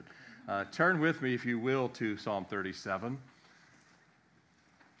Turn with me, if you will, to Psalm 37.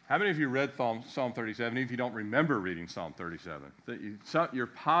 How many of you read Psalm 37, even if you don't remember reading Psalm 37? You're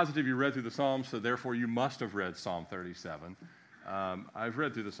positive you read through the Psalms, so therefore you must have read Psalm 37. I've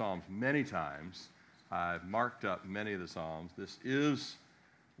read through the Psalms many times. I've marked up many of the Psalms. This is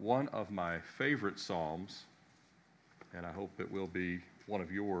one of my favorite Psalms, and I hope it will be one of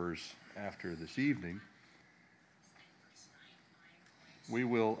yours after this evening. We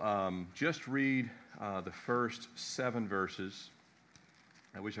will just read the first 7 verses.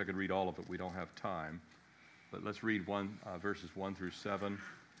 I wish I could read all of it. We don't have time. But let's read verses 1 through 7.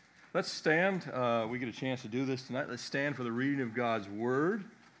 Let's stand. We get a chance to do this tonight. Let's stand for the reading of God's Word,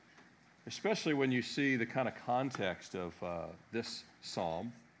 especially when you see the kind of context of this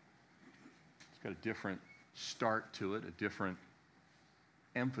psalm. It's got a different start to it, a different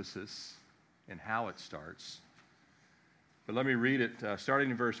emphasis in how it starts. But let me read it, starting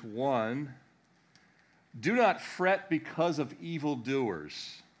in verse 1. Do not fret because of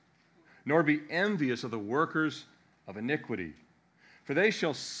evildoers, nor be envious of the workers of iniquity, for they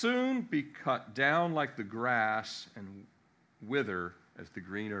shall soon be cut down like the grass and wither as the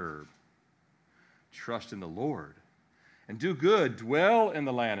green herb. Trust in the Lord and do good, dwell in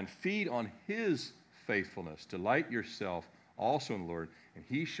the land and feed on his faithfulness. Delight yourself also in the Lord, and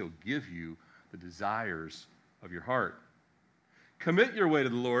he shall give you the desires of your heart. Commit your way to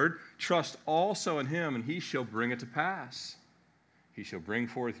the Lord, trust also in him, and he shall bring it to pass. He shall bring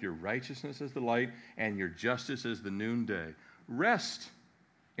forth your righteousness as the light, and your justice as the noonday. Rest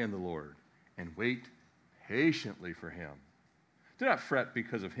in the Lord, and wait patiently for him. Do not fret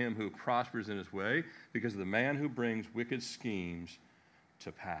because of him who prospers in his way, because of the man who brings wicked schemes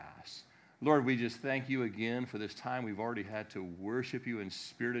to pass. Lord, we just thank you again for this time we've already had to worship you in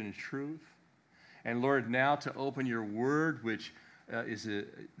spirit and in truth. And Lord, now to open your word, which is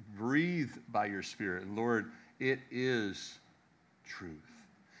breathed by your Spirit. And Lord, it is truth.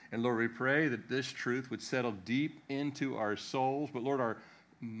 And Lord, we pray that this truth would settle deep into our souls. But Lord, our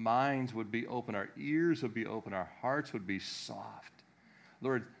minds would be open, our ears would be open, our hearts would be soft.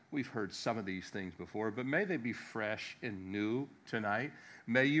 Lord, we've heard some of these things before, but may they be fresh and new tonight.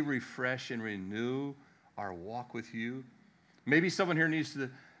 May you refresh and renew our walk with you. Maybe someone here needs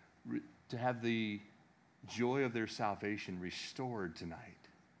to have the joy of their salvation restored tonight.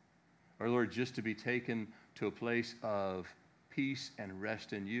 Or Lord, just to be taken to a place of peace and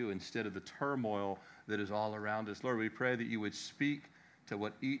rest in you instead of the turmoil that is all around us. Lord, we pray that you would speak to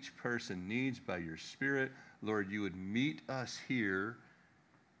what each person needs by your Spirit. Lord, you would meet us here.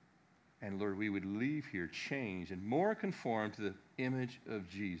 And Lord, we would leave here changed and more conformed to the image of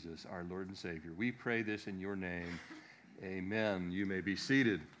Jesus, our Lord and Savior. We pray this in your name. Amen. You may be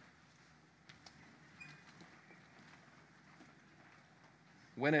seated.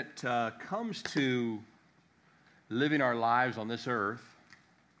 When it comes to living our lives on this earth,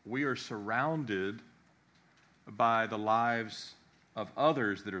 we are surrounded by the lives of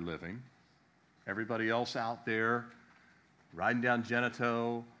others that are living. Everybody else out there, riding down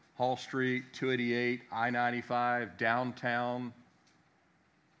Geneto, Hall Street, 288, I-95, downtown,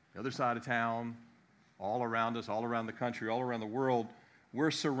 the other side of town, all around us, all around the country, all around the world, we're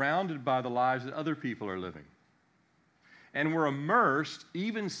surrounded by the lives that other people are living. And we're immersed,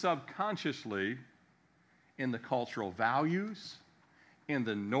 even subconsciously, in the cultural values, in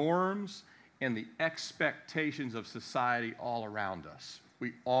the norms, and the expectations of society all around us.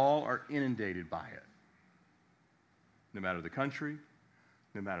 We all are inundated by it. No matter the country,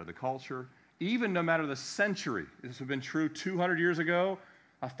 no matter the culture, even no matter the century. This has been true 200 years ago,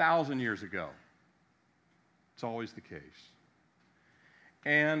 1,000 years ago. It's always the case.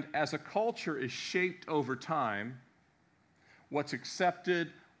 And as a culture is shaped over time, what's accepted,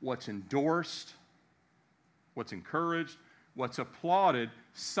 what's endorsed, what's encouraged, what's applauded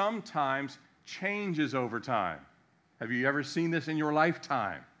sometimes changes over time. Have you ever seen this in your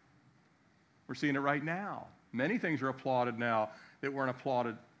lifetime? We're seeing it right now. Many things are applauded now that weren't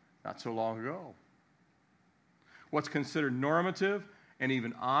applauded not so long ago. What's considered normative and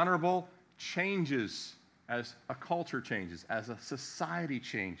even honorable changes as a culture changes, as a society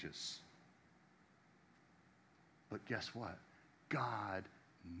changes. But guess what? God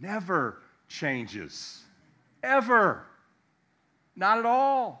never changes. Ever. Not at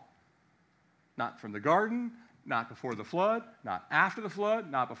all. Not from the garden, not before the flood, not after the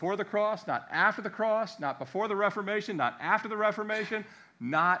flood, not before the cross, not after the cross, not before the Reformation, not after the Reformation,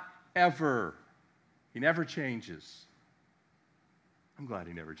 not ever. He never changes. I'm glad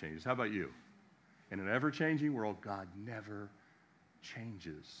he never changes. How about you? In an ever-changing world, God never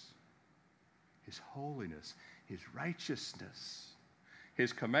changes. His holiness, his righteousness,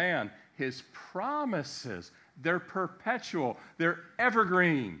 His command, His promises, they're perpetual. They're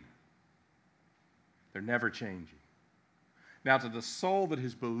evergreen. They're never changing. Now, to the soul that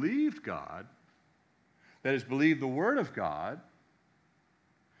has believed God, that has believed the Word of God,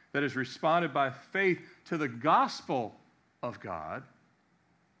 that has responded by faith to the gospel of God,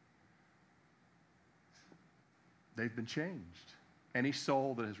 they've been changed. Any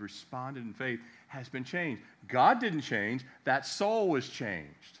soul that has responded in faith has been changed. God didn't change. That soul was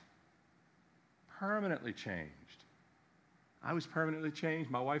changed. Permanently changed. I was permanently changed,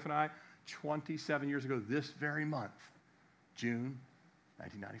 my wife and I, 27 years ago this very month, June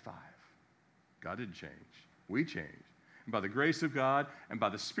 1995. God didn't change. We changed. And by the grace of God and by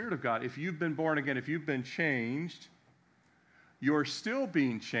the Spirit of God, if you've been born again, if you've been changed, you're still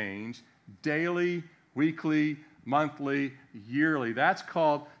being changed daily, weekly, monthly, yearly. That's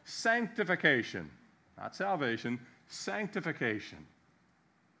called sanctification. Not salvation, sanctification.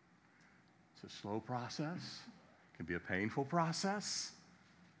 It's a slow process. It can be a painful process.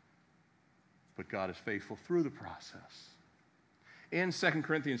 But God is faithful through the process. In 2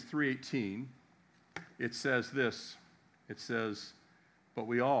 Corinthians 3:18, it says this. It says, "But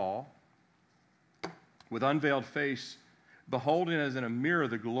we all, with unveiled face, beholding as in a mirror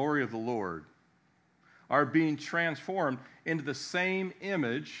the glory of the Lord, are being transformed into the same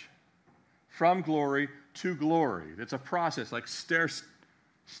image from glory to glory." It's a process, like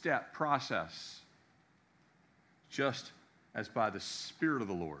stair-step process. Just as by the Spirit of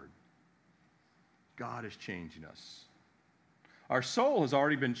the Lord, God is changing us. Our soul has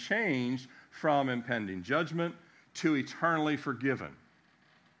already been changed from impending judgment to eternally forgiven.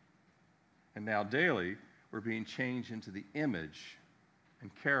 And now daily, we're being changed into the image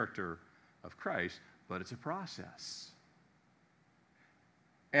and character of Christ, but it's a process.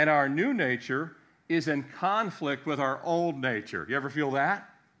 And our new nature is in conflict with our old nature. You ever feel that?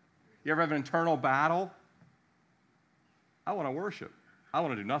 You ever have an internal battle? I want to worship. I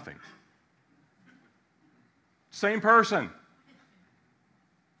want to do nothing. Same person.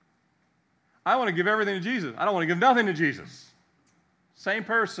 I want to give everything to Jesus. I don't want to give nothing to Jesus. Same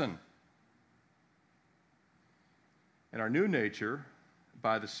person. And our new nature,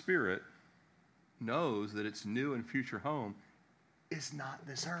 by the Spirit, knows that its new and future home is not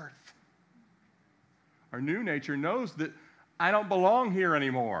this earth. Our new nature knows that I don't belong here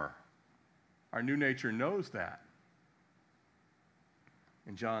anymore. Our new nature knows that.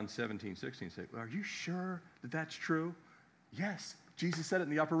 In John 17:16, say, "Are you sure that that's true?" Yes. Jesus said it in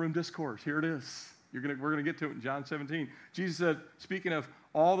the upper room discourse. Here it is. We're going to get to it in John 17. Jesus said, speaking of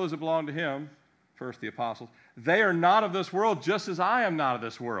all those that belong to him, first the apostles, "They are not of this world, just as I am not of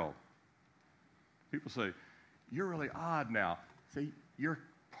this world." People say, "You're really odd now." Say, "You're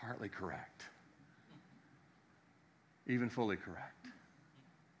partly correct. Even fully correct."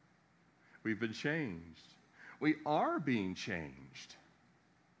 We've been changed. We are being changed.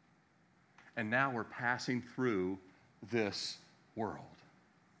 And now we're passing through this world.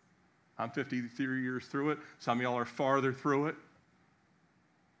 I'm 53 years through it. Some of y'all are farther through it.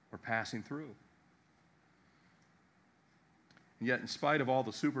 We're passing through. And yet, in spite of all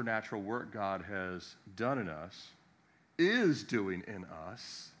the supernatural work God has done in us, is doing in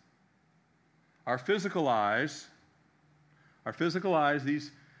us, our physical eyes,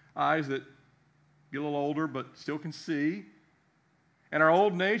 these eyes that get a little older but still can see, and our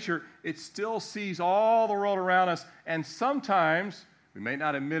old nature, it still sees all the world around us, and sometimes, we may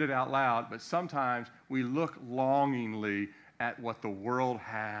not admit it out loud, but sometimes we look longingly at what the world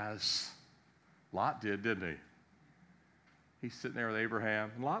has. Lot did, didn't he? He's sitting there with Abraham.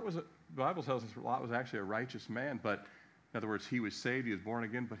 And the Bible tells us Lot was actually a righteous man, but in other words, he was saved, he was born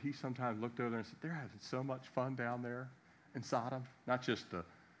again, but he sometimes looked over there and said, "They're having so much fun down there in Sodom." Not just the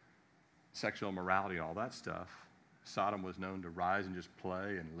sexual immorality and all that stuff. Sodom was known to rise and just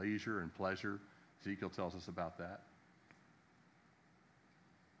play and leisure and pleasure. Ezekiel tells us about that.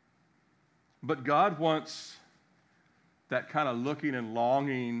 But God wants that kind of looking and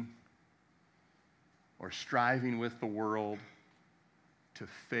longing or striving with the world to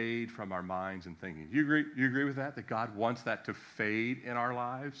fade from our minds and thinking. You agree with that? That God wants that to fade in our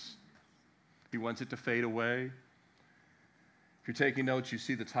lives? He wants it to fade away? If you're taking notes, you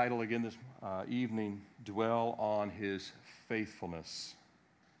see the title again this evening, Dwell on His Faithfulness.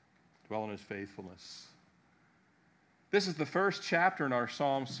 Dwell on His faithfulness. This is the first chapter in our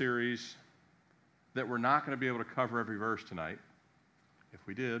Psalm series that we're not going to be able to cover every verse tonight. If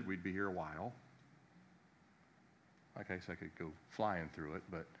we did, we'd be here a while. I guess I could go flying through it,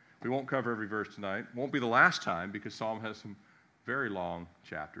 but we won't cover every verse tonight. Won't be the last time because Psalm has some very long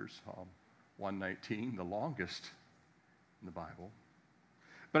chapters. Psalm 119, the longest in the Bible.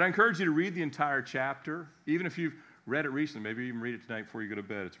 But I encourage you to read the entire chapter, even if you've read it recently. Maybe even read it tonight before you go to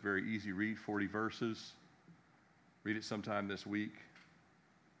bed. It's a very easy read, 40 verses. Read it sometime this week.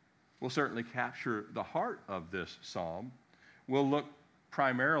 We'll certainly capture the heart of this psalm. We'll look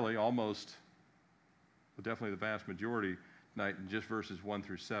primarily, definitely the vast majority tonight in just verses 1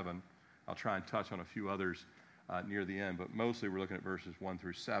 through 7. I'll try and touch on a few others near the end, but mostly we're looking at verses 1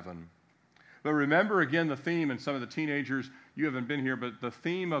 through 7. But remember again the theme, and some of the teenagers, you haven't been here, but the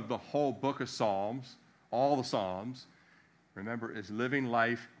theme of the whole book of Psalms, all the Psalms, remember, is living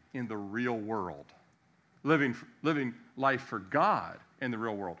life in the real world. Living life for God in the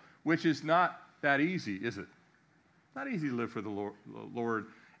real world, which is not that easy, is it? Not easy to live for the Lord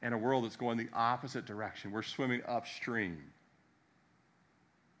in a world that's going the opposite direction. We're swimming upstream.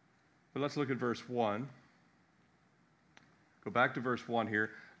 But let's look at verse 1. Go back to verse 1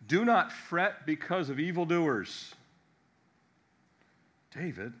 here. Do not fret because of evildoers.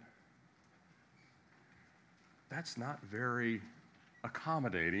 David, that's not very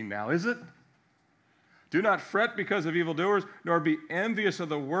accommodating now, is it? Do not fret because of evildoers, nor be envious of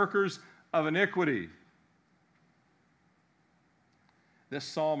the workers of iniquity. This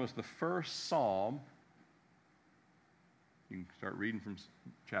psalm is the first psalm. You can start reading from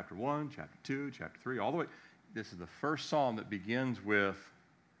chapter 1, chapter 2, chapter 3, all the way. This is the first psalm that begins with,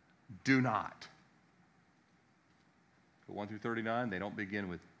 do not. 1 through 39, they don't begin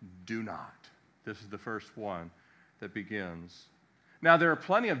with do not. This is the first one that begins. Now, there are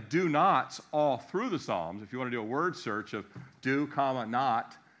plenty of do nots all through the Psalms. If you want to do a word search of do, comma,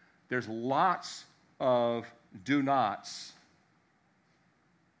 not, there's lots of do nots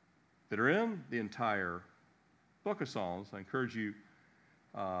that are in the entire book of Psalms. I encourage you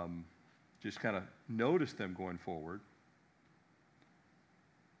just kind of notice them going forward.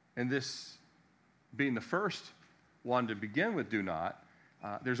 And this being the first one to begin with do not,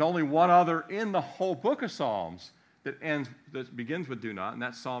 there's only one other in the whole book of Psalms that begins with do not, and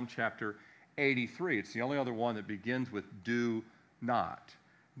that's Psalm chapter 83. It's the only other one that begins with do not.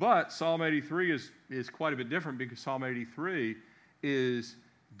 But Psalm 83 is quite a bit different, because Psalm 83 is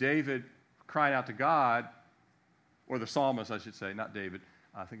David crying out to God, or the psalmist, I should say, not David.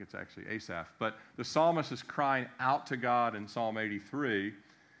 I think it's actually Asaph. But the psalmist is crying out to God in Psalm 83.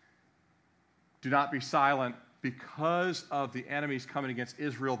 Do not be silent because of the enemies coming against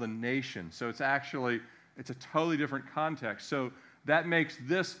Israel, the nation. So it's a totally different context. So that makes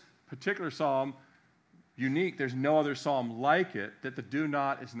this particular psalm unique. There's no other psalm like it, that the do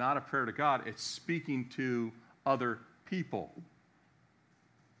not is not a prayer to God. It's speaking to other people.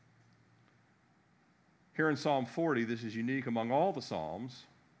 Here in Psalm 40, this is unique among all the Psalms.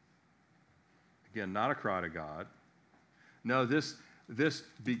 Again, not a cry to God. No, this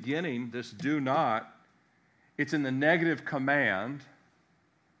beginning, this do not, it's in the negative command.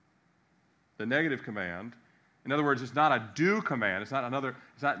 The negative command. In other words, it's not a do command. It's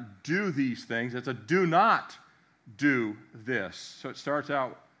not do these things. It's a do not do this. So it starts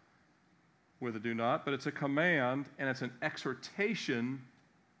out with a do not, but it's a command, and it's an exhortation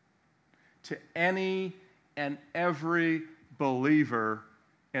to any and every believer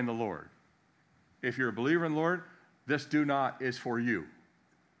in the Lord. If you're a believer in the Lord, this do not is for you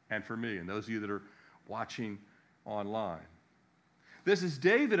and for me and those of you that are watching online. This is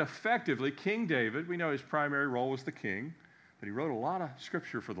David effectively, King David. We know his primary role was the king, but he wrote a lot of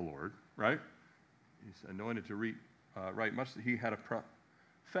scripture for the Lord, right? He's anointed to write much. He had a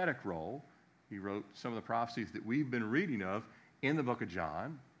prophetic role. He wrote some of the prophecies that we've been reading of in the book of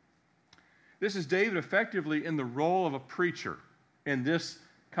John. This is David effectively in the role of a preacher in this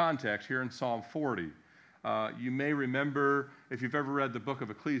context here in Psalm 40. You may remember, if you've ever read the book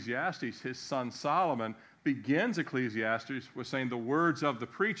of Ecclesiastes, his son Solomon begins Ecclesiastes with saying the words of the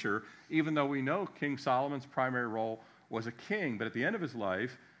preacher, even though we know King Solomon's primary role was a king. But at the end of his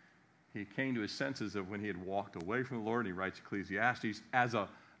life, he came to his senses of when he had walked away from the Lord, and he writes Ecclesiastes as a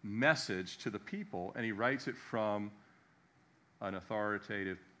message to the people, and he writes it from an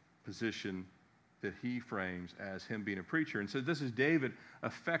authoritative position that he frames as him being a preacher. And so this is David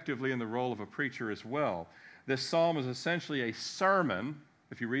effectively in the role of a preacher as well. This psalm is essentially a sermon.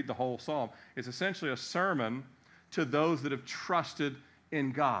 If you read the whole psalm, it's essentially a sermon to those that have trusted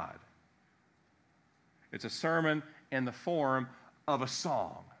in God. It's a sermon in the form of a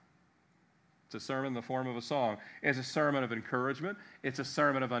song. It's a sermon in the form of a song. It's a sermon of encouragement. It's a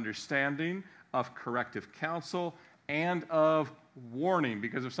sermon of understanding, of corrective counsel, and of warning,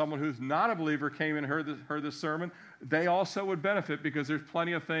 because if someone who's not a believer came and heard this sermon, they also would benefit, because there's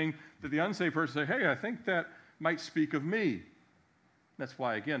plenty of things that the unsaved person say, hey, I think that might speak of me. That's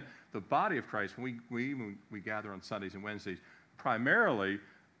why, again, the body of Christ, when we gather on Sundays and Wednesdays, primarily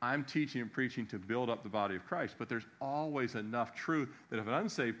I'm teaching and preaching to build up the body of Christ, but there's always enough truth that if an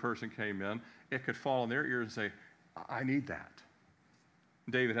unsaved person came in, it could fall on their ears and say, I need that.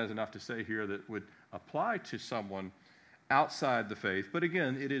 David has enough to say here that would apply to someone outside the faith. But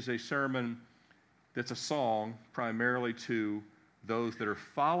again, it is a sermon that's a song primarily to those that are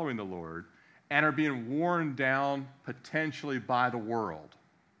following the Lord and are being worn down potentially by the world.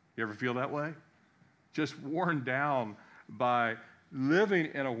 You ever feel that way? Just worn down by living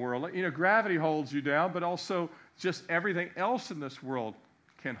in a world. You know, gravity holds you down, but also just everything else in this world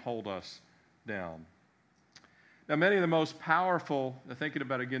can hold us down. Now, many of the most powerful, thinking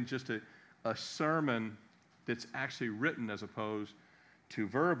about, again, just a sermon that's actually written as opposed to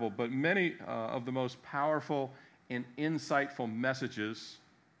verbal, but many of the most powerful and insightful messages,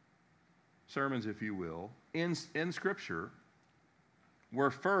 sermons, if you will, in Scripture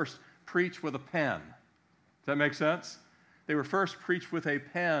were first preached with a pen. Does that make sense? They were first preached with a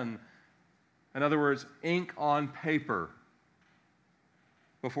pen. In other words, ink on paper,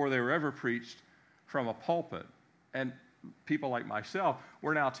 before they were ever preached from a pulpit. And people like myself,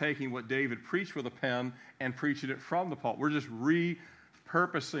 we're now taking what David preached with a pen and preaching it from the pulpit. We're just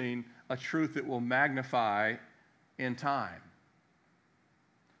repurposing a truth that will magnify in time.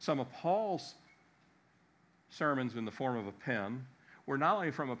 Some of Paul's sermons in the form of a pen were not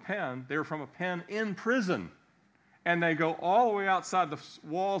only from a pen, they were from a pen in prison. And they go all the way outside the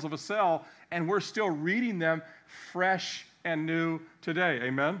walls of a cell, and we're still reading them fresh and new today.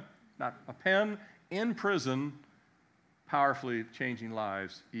 Amen? Not a pen in prison, powerfully changing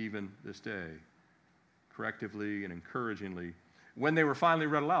lives even this day, correctively and encouragingly. When they were finally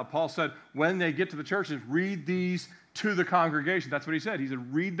read aloud, Paul said, when they get to the churches, read these to the congregation. That's what he said. He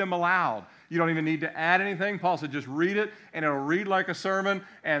said, read them aloud. You don't even need to add anything. Paul said, just read it, and it'll read like a sermon,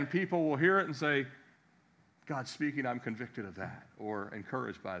 and people will hear it and say, God's speaking, I'm convicted of that, or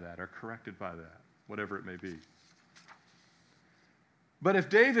encouraged by that, or corrected by that, whatever it may be. But if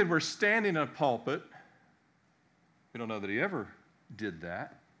David were standing in a pulpit, we don't know that he ever did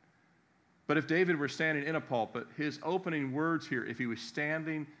that, but if David were standing in a pulpit, his opening words here, if he was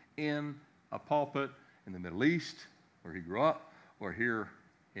standing in a pulpit in the Middle East, where he grew up, or here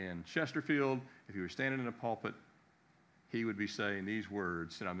in Chesterfield, if he were standing in a pulpit, he would be saying these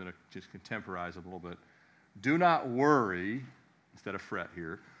words, and I'm going to just contemporize them a little bit. Do not worry, instead of fret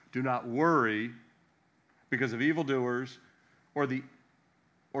here, do not worry because of evildoers or be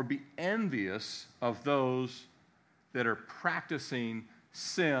envious of those that are practicing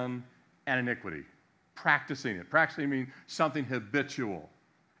sin and iniquity. Practicing it. Practicing means something habitual.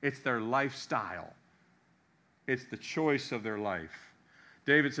 It's their lifestyle. It's the choice of their life.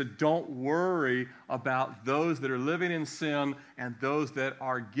 David said, don't worry about those that are living in sin and those that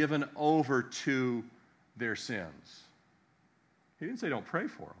are given over to their sins. He didn't say don't pray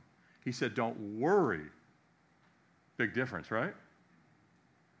for them. He said don't worry. Big difference, right?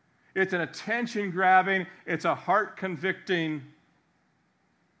 It's an attention-grabbing, it's a heart-convicting,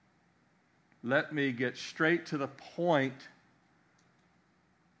 let me get straight to the point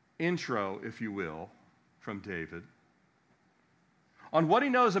intro, if you will, from David on what he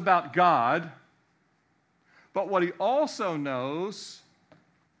knows about God, but what he also knows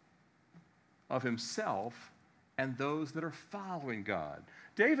of himself and those that are following God.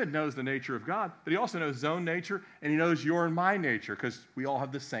 David knows the nature of God, but he also knows his own nature, and he knows your and my nature, because we all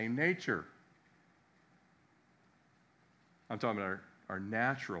have the same nature. I'm talking about our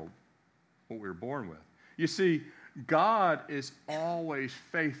natural, what we were born with. You see, God is always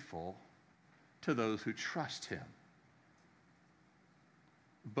faithful to those who trust him.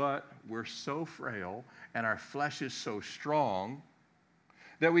 But we're so frail, and our flesh is so strong,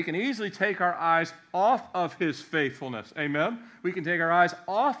 that we can easily take our eyes off of his faithfulness. Amen? We can take our eyes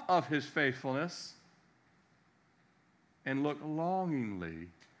off of his faithfulness and look longingly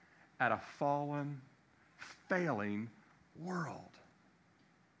at a fallen, failing world.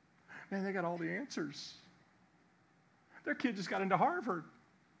 Man, they got all the answers. Their kid just got into Harvard.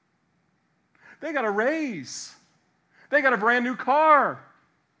 They got a raise. They got a brand new car.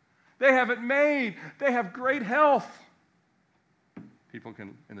 They have it made. They have great health. People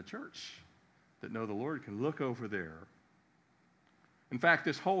can, in the church that know the Lord, can look over there. In fact,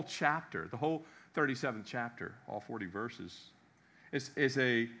 this whole chapter, the whole 37th chapter, all 40 verses,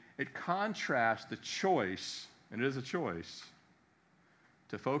 it contrasts the choice, and it is a choice,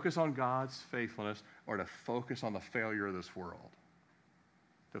 to focus on God's faithfulness or to focus on the failure of this world.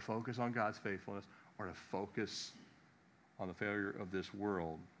 To focus on God's faithfulness or to focus on the failure of this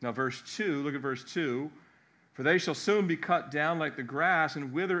world. Now, verse 2, look at verse 2. For they shall soon be cut down like the grass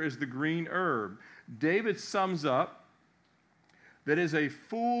and wither as the green herb. David sums up that is a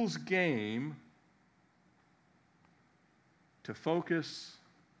fool's game to focus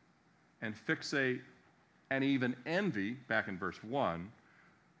and fixate and even envy, back in verse 1,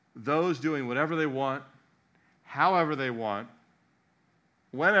 those doing whatever they want, however they want,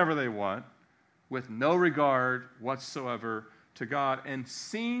 whenever they want, with no regard whatsoever to God, and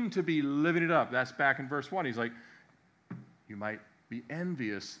seem to be living it up. That's back in verse 1. He's like, you might be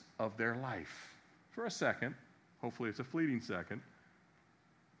envious of their life for a second. Hopefully it's a fleeting second.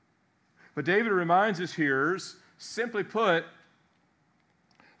 But David reminds his hearers, simply put,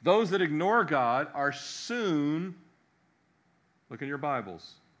 those that ignore God are soon, look in your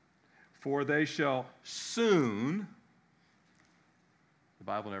Bibles, for they shall soon, the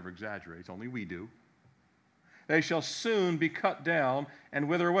Bible never exaggerates, only we do, they shall soon be cut down and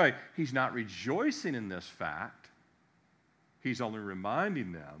wither away. He's not rejoicing in this fact. He's only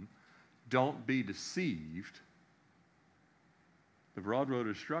reminding them, don't be deceived. The broad road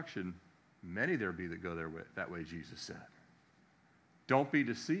of destruction, many there be that go that way, Jesus said. Don't be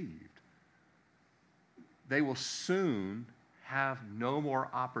deceived. They will soon have no more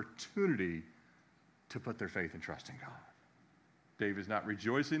opportunity to put their faith and trust in God. David's not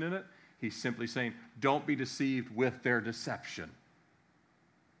rejoicing in it. He's simply saying, don't be deceived with their deception.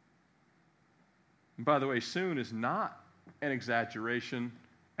 And by the way, soon is not an exaggeration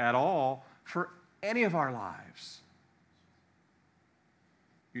at all for any of our lives.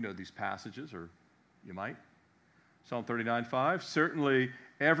 You know these passages, or you might. Psalm 39:5, certainly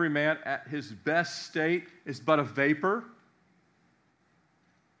every man at his best state is but a vapor.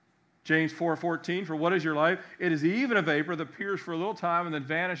 James 4:14, for what is your life? It is even a vapor that appears for a little time and then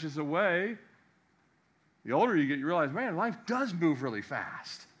vanishes away. The older you get, you realize, man, life does move really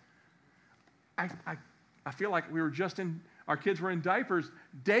fast. I feel like our kids were in diapers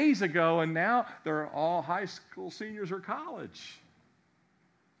days ago, and now they're all high school seniors or college.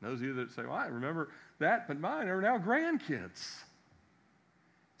 Those of you that say, well, I remember that, but mine are now grandkids.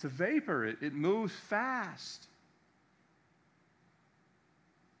 It's a vapor. It moves fast.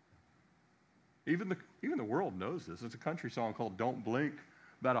 Even the world knows this. There's a country song called Don't Blink,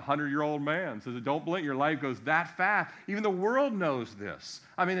 about a 100-year-old man says, don't blink, your life goes that fast. Even the world knows this.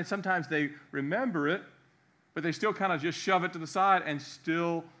 I mean, and sometimes they remember it, but they still kind of just shove it to the side and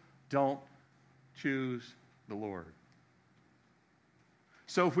still don't choose the Lord.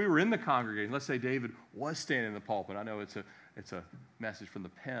 So if we were in the congregation, let's say David was standing in the pulpit. I know it's a message from the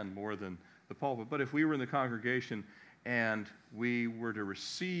pen more than the pulpit, but if we were in the congregation and we were to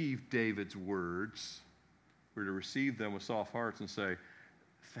receive David's words, we were to receive them with soft hearts and say,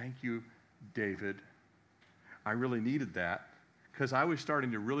 thank you, David. I really needed that because I was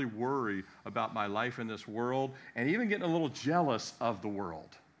starting to really worry about my life in this world and even getting a little jealous of the world.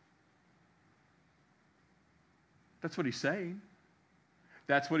 That's what he's saying.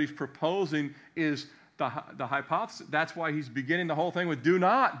 That's what he's proposing is the hypothesis. That's why he's beginning the whole thing with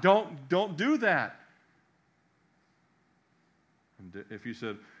don't do that. And if you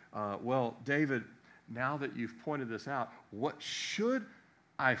said, well, David, now that you've pointed this out, what should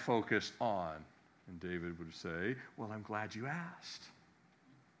I focus on? And David would say, well, I'm glad you asked.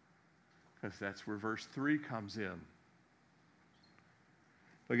 Because that's where verse 3 comes in.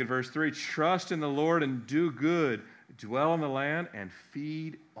 Look at verse 3. Trust in the Lord and do good. Dwell in the land and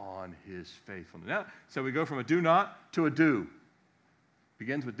feed on his faithfulness. Now, so we go from a do not to a do.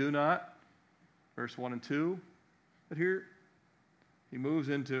 Begins with do not, verse 1 and 2. But here he moves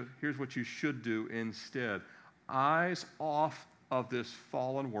into, here's what you should do instead. Eyes off of this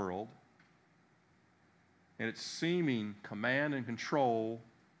fallen world and its seeming command and control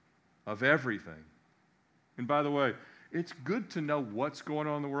of everything. And by the way, it's good to know what's going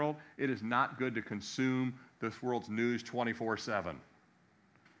on in the world. It is not good to consume this world's news 24/7.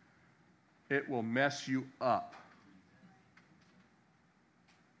 It will mess you up.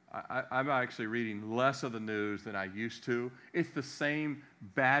 I'm actually reading less of the news than I used to. It's the same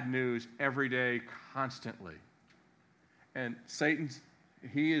bad news every day, constantly. And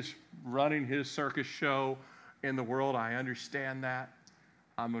he is running his circus show in the world. I understand that.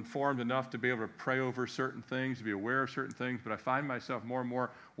 I'm informed enough to be able to pray over certain things, to be aware of certain things, but I find myself more and more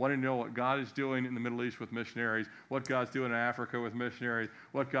wanting to know what God is doing in the Middle East with missionaries, what God's doing in Africa with missionaries,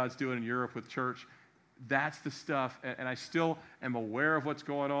 what God's doing in Europe with church. That's the stuff, and I still am aware of what's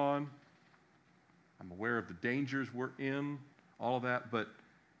going on. I'm aware of the dangers we're in, all of that, but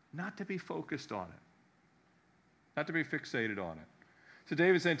not to be focused on it, not to be fixated on it. So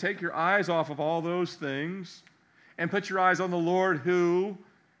David's saying, take your eyes off of all those things and put your eyes on the Lord who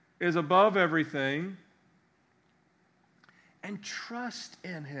is above everything and trust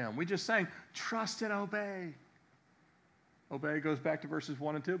in him. We just sang, trust and obey. obey goes back to verses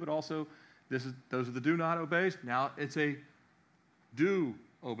 1 and 2, but also those are the do not obeys. Now it's a do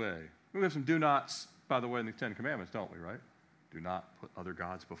obey. We have some do nots, by the way, in the Ten Commandments, don't we, right? Do not put other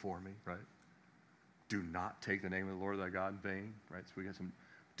gods before me, right? Do not take the name of the Lord thy God in vain, right? So we got some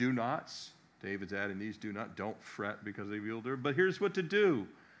do nots. David's adding these do not. Don't fret because of evildoer. But here's what to do.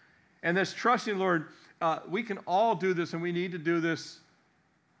 And this trusting Lord, we can all do this, and we need to do this.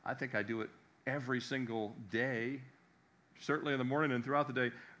 I think I do it every single day, certainly in the morning and throughout the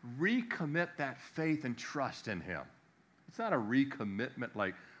day. Recommit that faith and trust in Him. It's not a recommitment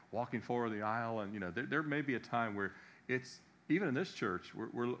like walking forward the aisle, and there may be a time where it's even in this church.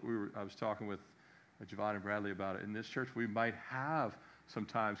 I was talking with Javon and Bradley about it. In this church, we might have some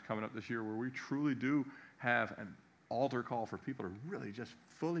times coming up this year where we truly do have an altar call for people to really just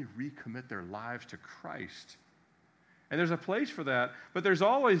fully recommit their lives to Christ. And there's a place for that, but there's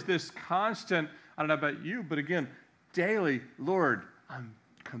always this constant, I don't know about you, but again, daily, Lord, I'm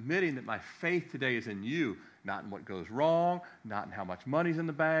committing that my faith today is in you, not in what goes wrong, not in how much money's in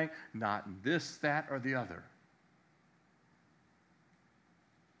the bank, not in this, that, or the other.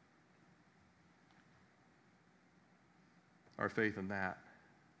 Our faith in that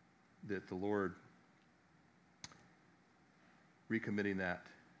the Lord, recommitting that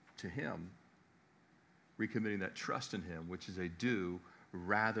to Him, recommitting that trust in Him, which is a do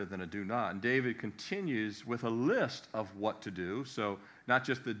rather than a do not. And David continues with a list of what to do. So not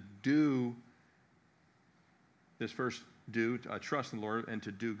just the do, this first do, trust in the Lord and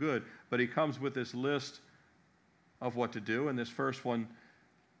to do good, but he comes with this list of what to do. And this first one,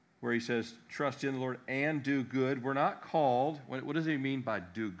 where he says, trust in the Lord and do good. We're not called, what does he mean by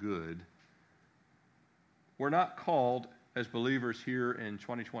do good? We're not called as believers here in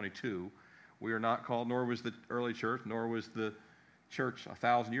 2022. We are not called, nor was the early church, nor was the church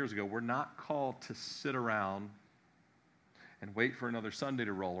 1,000 years ago. We're not called to sit around and wait for another Sunday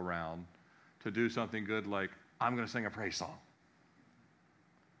to roll around to do something good like, I'm going to sing a praise song.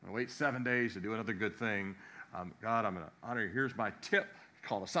 I'm going to wait 7 days to do another good thing. God, I'm going to honor you. Here's my tip.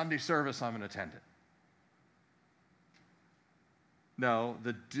 Called a Sunday service, I'm going to attend it. No,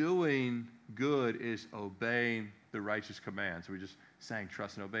 the doing good is obeying the righteous commands. We just sang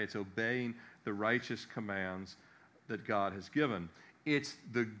trust and obey. It's obeying the righteous commands that God has given. It's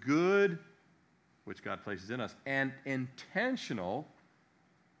the good, which God places in us, and intentional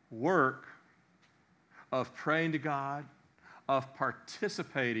work of praying to God, of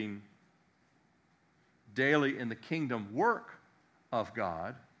participating daily in the kingdom work of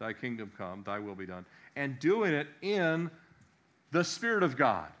God, thy kingdom come, thy will be done, and doing it in the Spirit of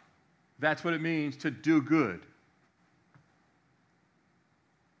God. That's what it means to do good.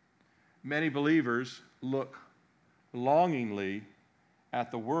 Many believers look longingly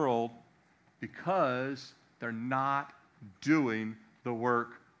at the world because they're not doing the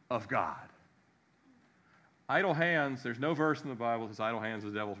work of God. Idle hands, there's no verse in the Bible that says idle hands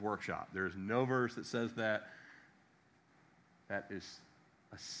is the devil's workshop. There's no verse that says that. That is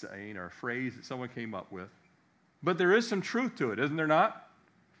a saying or a phrase that someone came up with. But there is some truth to it, isn't there not?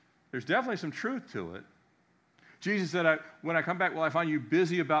 There's definitely some truth to it. Jesus said, when I come back, will I find you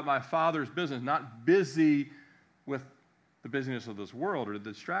busy about my Father's business? Not busy with the busyness of this world or the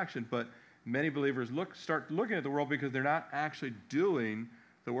distraction, but many believers start looking at the world because they're not actually doing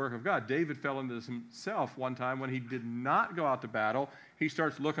the work of God. David fell into this himself one time when he did not go out to battle. He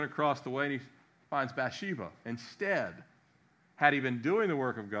starts looking across the way and he finds Bathsheba instead. Had he been doing the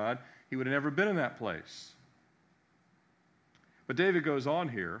work of God, he would have never been in that place. But David goes on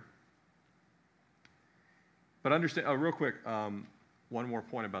here. But understand, real quick, one more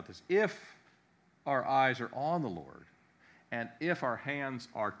point about this. If our eyes are on the Lord, and if our hands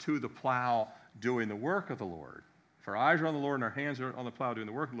are to the plow doing the work of the Lord, if our eyes are on the Lord and our hands are on the plow doing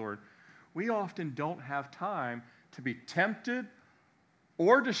the work of the Lord, we often don't have time to be tempted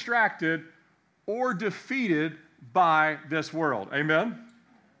or distracted or defeated by this world. Amen?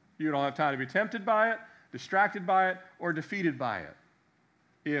 You don't have time to be tempted by it, distracted by it, or defeated by it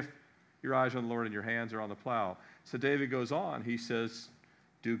if your eyes are on the Lord and your hands are on the plow. So David goes on. He says,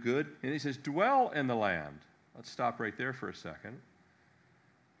 do good. And he says, dwell in the land. Let's stop right there for a second.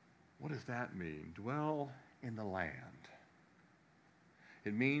 What does that mean? Dwell in the land.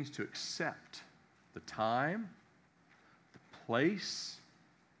 It means to accept the time, the place,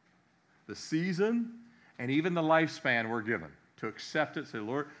 the season, and even the lifespan we're given. To accept it, say,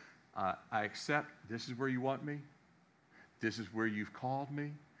 Lord, I accept this is where you want me. This is where you've called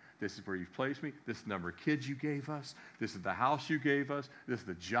me. This is where you've placed me. This is the number of kids you gave us. This is the house you gave us. This is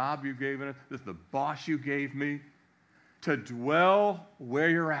the job you've given us. This is the boss you gave me. To dwell where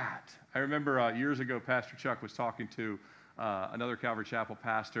you're at. I remember years ago, Pastor Chuck was talking to another Calvary Chapel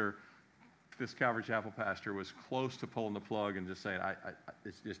pastor. This Calvary Chapel pastor was close to pulling the plug and just saying,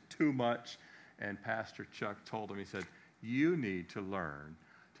 it's just too much. And Pastor Chuck told him, he said, you need to learn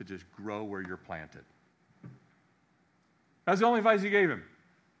to just grow where you're planted. That's the only advice he gave him.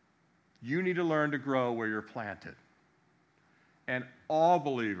 You need to learn to grow where you're planted. And all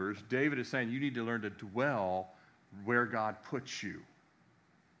believers, David is saying, you need to learn to dwell where God puts you.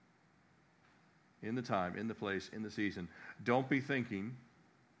 In the time, in the place, in the season. Don't be thinking,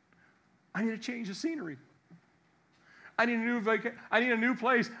 I need to change the scenery. I need a new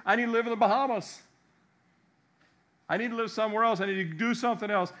place. I need to live in the Bahamas. I need to live somewhere else. I need to do something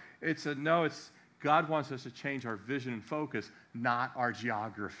else. God wants us to change our vision and focus, not our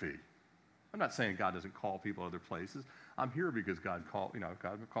geography. I'm not saying God doesn't call people other places. I'm here because God called me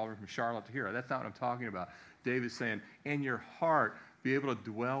from Charlotte to here. That's not what I'm talking about. David's saying, in your heart, be able to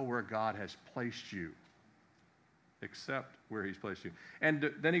dwell where God has placed you. Accept where he's placed you. And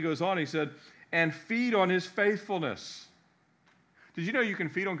then he goes on, he said, and feed on his faithfulness. Did you know you can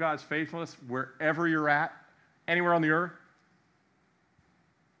feed on God's faithfulness wherever you're at? Anywhere on the earth?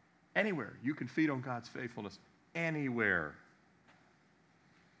 Anywhere. You can feed on God's faithfulness anywhere.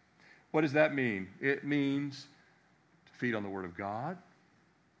 What does that mean? It means to feed on the Word of God.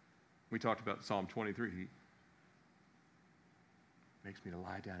 We talked about Psalm 23. He makes me to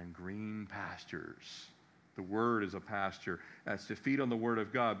lie down in green pastures. The Word is a pasture. That's to feed on the Word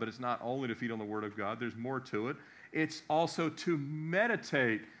of God. But it's not only to feed on the Word of God. There's more to it. It's also to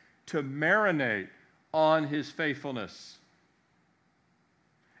meditate, to marinate on His faithfulness.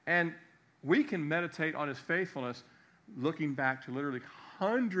 And we can meditate on His faithfulness looking back to literally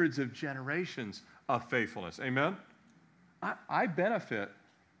hundreds of generations of faithfulness. Amen? I benefit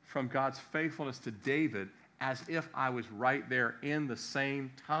from God's faithfulness to David as if I was right there in the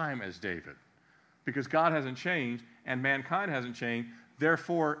same time as David. Because God hasn't changed and mankind hasn't changed.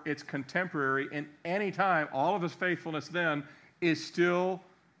 Therefore, it's contemporary. In any time, all of His faithfulness then is still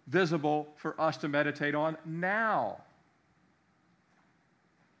visible for us to meditate on now.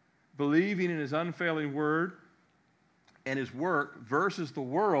 Believing in His unfailing word and His work versus the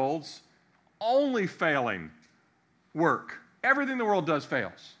world's only failing work. Everything the world does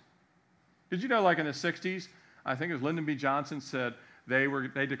fails. Did you know, like in the 60s, I think it was Lyndon B. Johnson said they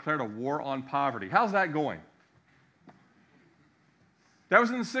declared a war on poverty. How's that going? That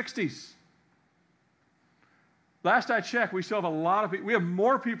was in the 60s. Last I checked, we still have a lot of people. We have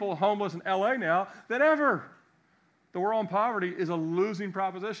more people homeless in LA now than ever. The war on poverty is a losing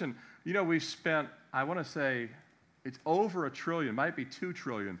proposition. You know, we've spent, I want to say, it's over $1 trillion, might be $2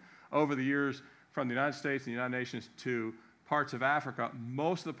 trillion, over the years from the United States and the United Nations to parts of Africa.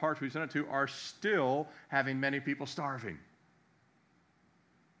 Most of the parts we sent it to are still having many people starving.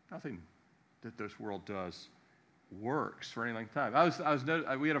 Nothing that this world does works for any length of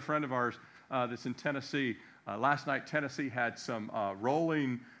time. We had a friend of ours that's in Tennessee. Last night, Tennessee had some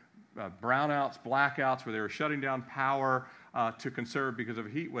rolling brownouts, blackouts, where they were shutting down power to conserve because of a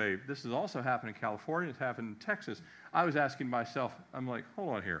heat wave. This has also happened in California. It's happened in Texas. I was asking myself, I'm like,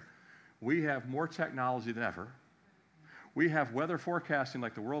 hold on here. We have more technology than ever. We have weather forecasting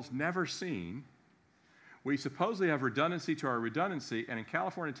like the world's never seen. We supposedly have redundancy to our redundancy, and in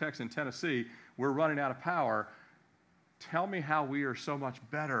California, Texas, and Tennessee, we're running out of power. Tell me how we are so much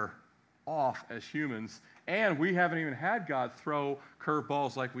better off as humans, and we haven't even had God throw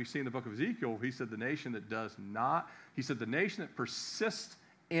curveballs like we see in the book of Ezekiel. He said, the nation that persists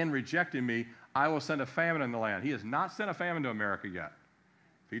in rejecting me, I will send a famine in the land. He has not sent a famine to America yet.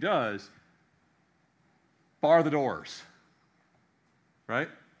 If He does, bar the doors. Right?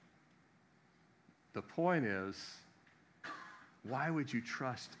 The point is, why would you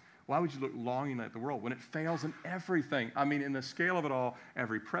look longingly at the world when it fails in everything? I mean, in the scale of it all,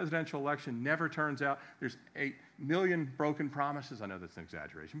 every presidential election never turns out. There's 8 million broken promises. I know that's an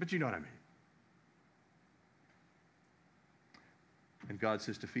exaggeration, but you know what I mean. And God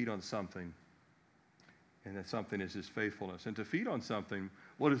says to feed on something, and that something is His faithfulness. And to feed on something,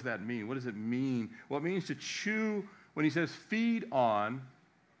 what does that mean? What does it mean? Well, it means to chew. When He says feed on,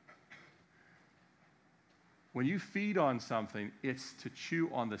 when you feed on something, it's to chew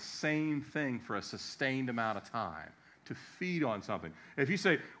on the same thing for a sustained amount of time. To feed on something. If you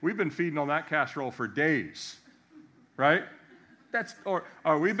say, we've been feeding on that casserole for days, right? Or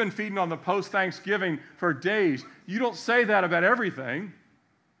we've been feeding on the post-Thanksgiving for days. You don't say that about everything.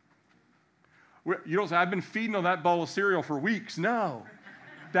 You don't say, I've been feeding on that bowl of cereal for weeks. No,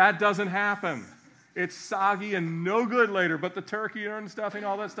 that doesn't happen. It's soggy and no good later, but the turkey and stuffing,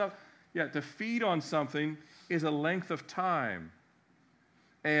 all that stuff. Yeah, to feed on something is a length of time.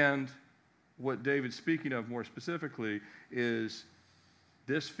 And what David's speaking of more specifically is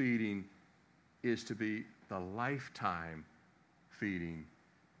this feeding is to be the lifetime feeding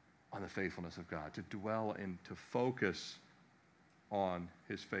on the faithfulness of God, to dwell and to focus on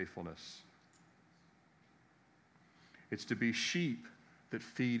his faithfulness. It's to be sheep that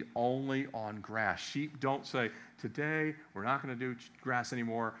feed only on grass. Sheep don't say, today we're not going to do grass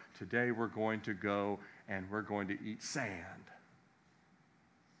anymore. Today we're going to go and we're going to eat sand.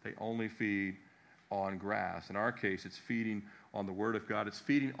 They only feed on grass. In our case, it's feeding on the Word of God. It's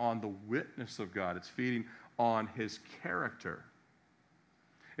feeding on the witness of God. It's feeding on his character.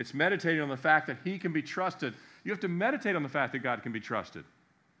 It's meditating on the fact that he can be trusted. You have to meditate on the fact that God can be trusted.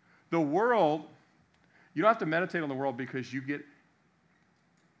 The world, you don't have to meditate on the world because you get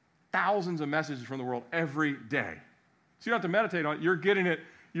thousands of messages from the world every day. So you don't have to meditate on it. You're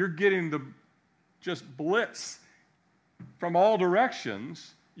getting the just blitz from all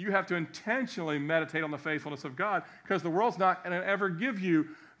directions. You have to intentionally meditate on the faithfulness of God because the world's not going to ever give you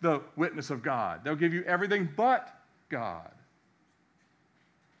the witness of God. They'll give you everything but God.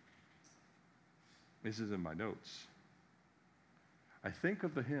 This is in my notes. I think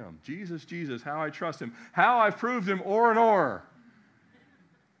of the hymn, Jesus, Jesus, how I trust him, how I've proved him o'er and o'er.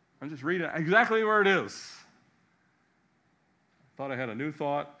 I'm just reading exactly where it is. I thought I had a new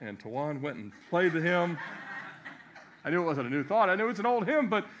thought, and Tawan went and played the hymn. I knew it wasn't a new thought. I knew it's an old hymn,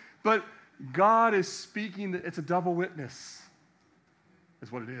 but God is speaking. It's a double witness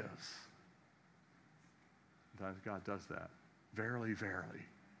is what it is. Sometimes God does that. Verily, verily.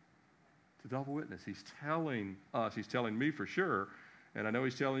 It's a double witness. He's telling us, he's telling me for sure, and I know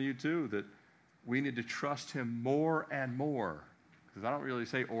he's telling you too, that we need to trust him more and more. Because I don't really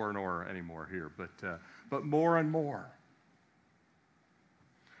say or and or anymore here, but more and more.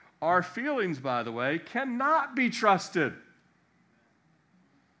 Our feelings, by the way, cannot be trusted.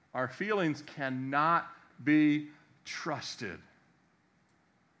 Our feelings cannot be trusted.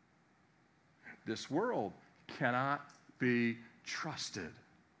 This world cannot be trusted.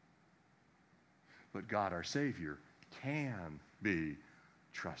 But God, our Savior, can be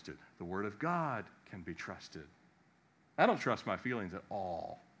trusted. The Word of God can be trusted. I don't trust my feelings at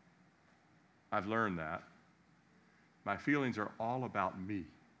all. I've learned that. My feelings are all about me.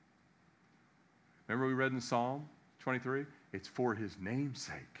 Remember we read in Psalm 23? It's for his name's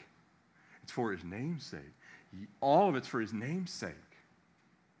sake. It's for his name's sake. All of it's for his name's sake.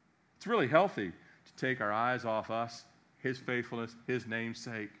 It's really healthy to take our eyes off us, his faithfulness, his name's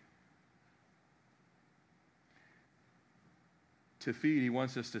sake. To feed, he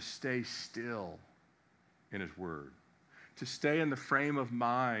wants us to stay still in his word, to stay in the frame of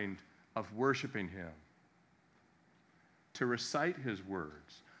mind of worshiping him, to recite his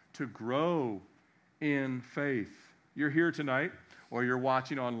words, to grow in faith. You're here tonight or you're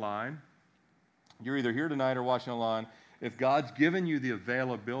watching online. You're either here tonight or watching online. If God's given you the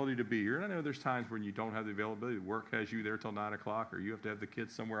availability to be here, and I know there's times when you don't have the availability, work has you there till 9 o'clock or you have to have the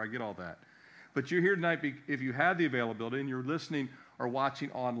kids somewhere, I get all that. But you're here tonight if you have the availability and you're listening or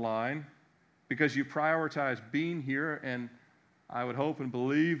watching online because you prioritize being here, and I would hope and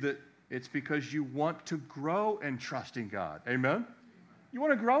believe that it's because you want to grow in trusting God. Amen? You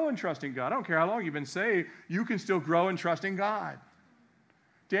want to grow in trusting God. I don't care how long you've been saved, you can still grow in trusting God.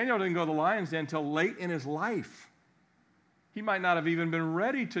 Daniel didn't go to the lion's den until late in his life. He might not have even been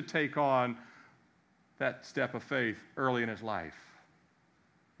ready to take on that step of faith early in his life.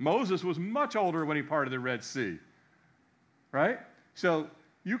 Moses was much older when he parted the Red Sea, right? So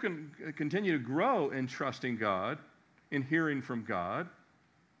you can continue to grow in trusting God, in hearing from God.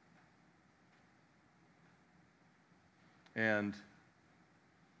 And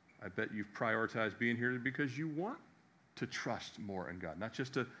I bet you've prioritized being here because you want to trust more in God, not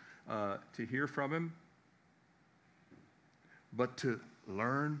just to hear from him, but to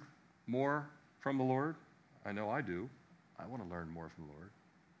learn more from the Lord. I know I do. I want to learn more from the Lord.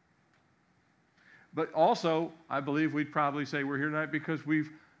 But also, I believe we'd probably say we're here tonight because we've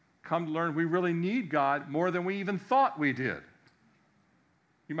come to learn we really need God more than we even thought we did.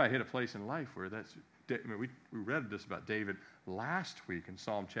 You might hit a place in life where that's... I mean, we read this about David last week in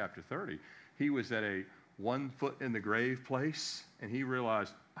Psalm chapter 30. He was at a 1 foot in the grave place, and he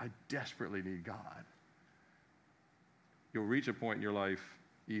realized, I desperately need God. You'll reach a point in your life,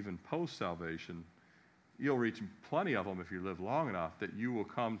 even post-salvation, you'll reach plenty of them if you live long enough, that you will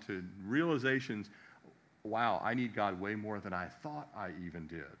come to realizations, wow, I need God way more than I thought I even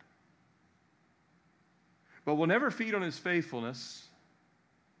did. But we'll never feed on his faithfulness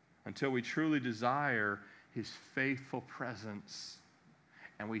until we truly desire his faithful presence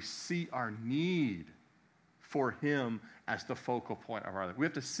and we see our need for him as the focal point of our life. We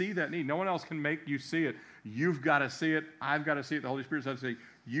have to see that need. No one else can make you see it. You've got to see it. I've got to see it. The Holy Spirit's got to say,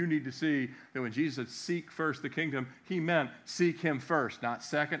 you need to see that when Jesus said, seek first the kingdom, he meant seek him first, not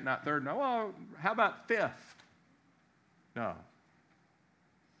second, not third. No, well, how about fifth? No.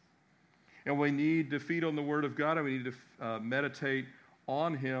 And we need to feed on the Word of God, and we need to meditate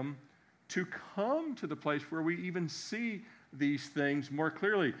on him to come to the place where we even see these things more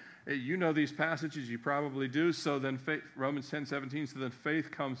clearly. You know these passages, you probably do. So then Romans 10:17, so then faith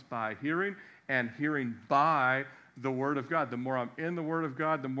comes by hearing, and hearing by the Word of God. The more I'm in the Word of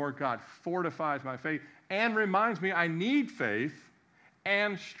God, the more God fortifies my faith and reminds me I need faith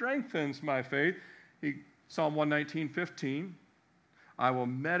and strengthens my faith. Psalm 119:15, I will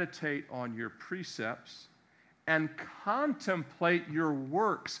meditate on your precepts and contemplate your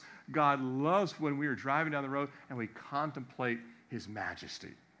works. God loves when we are driving down the road and we contemplate his majesty.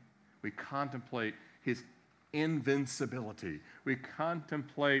 We contemplate his invincibility. We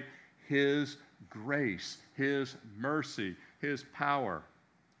contemplate his grace, his mercy, his power.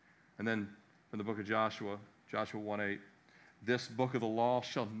 And then in the book of Joshua, Joshua 1:8, this book of the law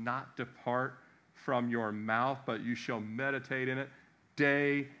shall not depart from your mouth, but you shall meditate in it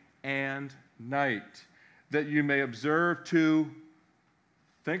day and night, that you may observe to,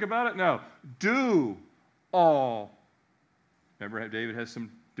 think about it? No, do all. Remember how David has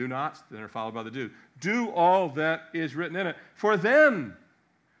some do nots, then are followed by the do. Do all that is written in it, for then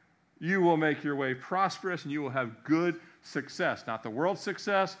you will make your way prosperous and you will have good success. Not the world's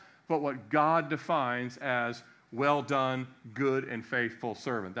success, but what God defines as well done, good and faithful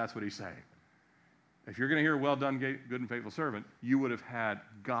servant. That's what he's saying. If you're going to hear well done, good and faithful servant, you would have had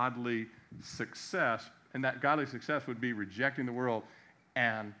godly success, and that godly success would be rejecting the world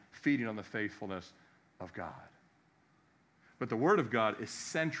and feeding on the faithfulness of God. But the Word of God is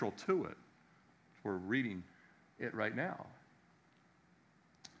central to it. We're reading it right now.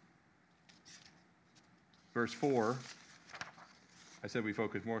 Verse 4, I said we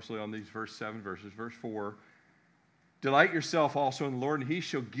focus mostly on these verse 7 verses. Verse 4, delight yourself also in the Lord, and he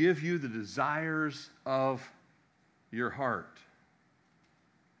shall give you the desires of your heart.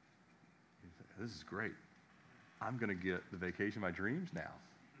 This is great. I'm going to get the vacation of my dreams now.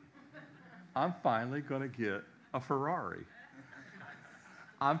 I'm finally going to get a Ferrari.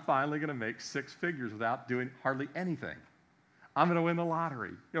 I'm finally going to make 6 figures without doing hardly anything. I'm going to win the lottery.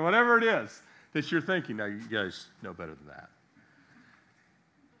 You know, whatever it is that you're thinking. Now, you guys know better than that.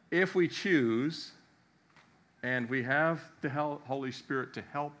 If we choose, and we have the Holy Spirit to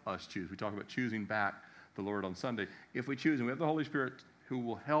help us choose. We talk about choosing back the Lord on Sunday. If we choose, and we have the Holy Spirit who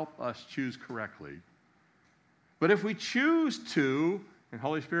will help us choose correctly. But if we choose to, and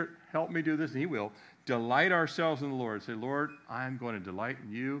Holy Spirit, help me do this, and he will, delight ourselves in the Lord. Say, Lord, I'm going to delight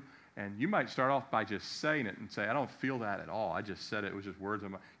in you. And you might start off by just saying it and say, I don't feel that at all. I just said it. It was just words.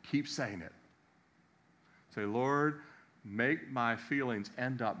 Keep saying it. Say, Lord, make my feelings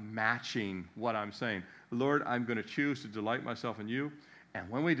end up matching what I'm saying. Lord, I'm going to choose to delight myself in you. And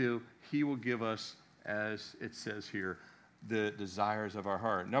when we do, he will give us, as it says here, the desires of our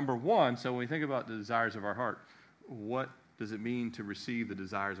heart. Number one, so when we think about the desires of our heart, what does it mean to receive the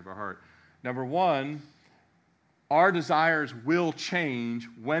desires of our heart? Number one, our desires will change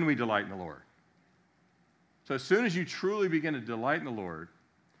when we delight in the Lord. So as soon as you truly begin to delight in the Lord,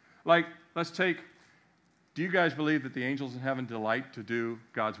 like, let's take, do you guys believe that the angels in heaven delight to do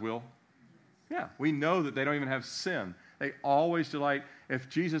God's will? Yeah, we know that they don't even have sin. They always delight. If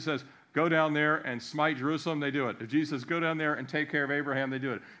Jesus says, go down there and smite Jerusalem, they do it. If Jesus says, go down there and take care of Abraham, they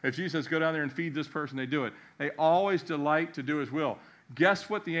do it. If Jesus says, go down there and feed this person, they do it. They always delight to do his will. Guess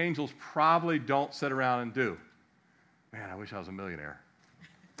what the angels probably don't sit around and do? Man, I wish I was a millionaire.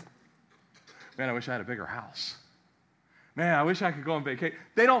 Man, I wish I had a bigger house. Man, I wish I could go on vacation.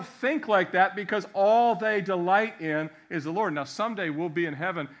 They don't think like that because all they delight in is the Lord. Now, someday we'll be in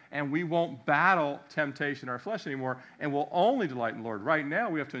heaven and we won't battle temptation in our flesh anymore, and we'll only delight in the Lord. Right now,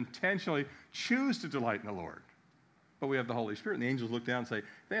 we have to intentionally choose to delight in the Lord. But we have the Holy Spirit, and the angels look down and say,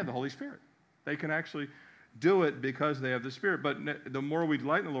 they have the Holy Spirit. They can actually do it because they have the Spirit. But the more we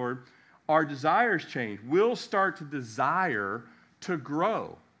delight in the Lord, our desires change. We'll start to desire to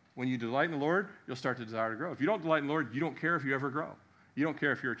grow. When you delight in the Lord, you'll start to desire to grow. If you don't delight in the Lord, you don't care if you ever grow. You don't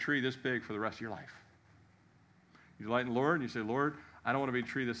care if you're a tree this big for the rest of your life. You delight in the Lord, and you say, Lord, I don't want to be a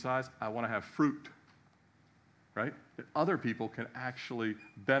tree this size. I want to have fruit, right? That other people can actually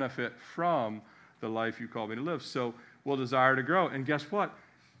benefit from the life you call me to live. So we'll desire to grow. And guess what?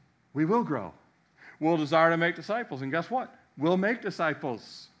 We will grow. We'll desire to make disciples. And guess what? We'll make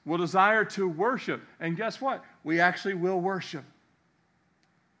disciples. We'll desire to worship. And guess what? We actually will worship.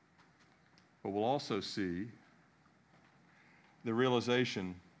 But we'll also see the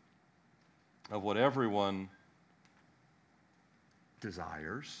realization of what everyone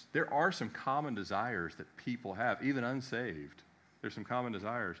desires. There are some common desires that people have, even unsaved. There's some common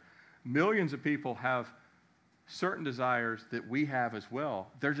desires. Millions of people have certain desires that we have as well.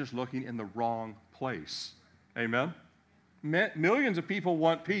 They're just looking in the wrong place. Amen? Millions of people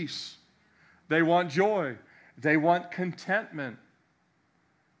want peace. They want joy. They want contentment.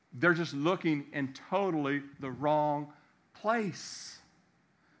 They're just looking in totally the wrong place.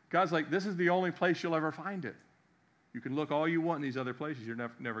 God's like, this is the only place you'll ever find it. You can look all you want in these other places. You're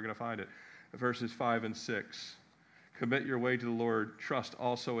never going to find it. Verses 5 and 6. Commit your way to the Lord. Trust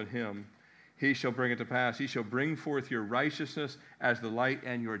also in him. He shall bring it to pass. He shall bring forth your righteousness as the light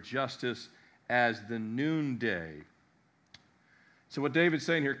and your justice as the noonday. So what David's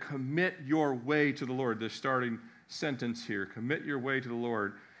saying here, commit your way to the Lord. This starting sentence here, commit your way to the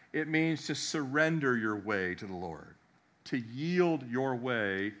Lord. It means to surrender your way to the Lord, to yield your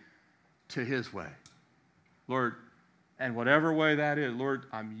way to his way. Lord, and whatever way that is, Lord,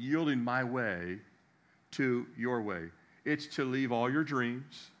 I'm yielding my way to your way. It's to leave all your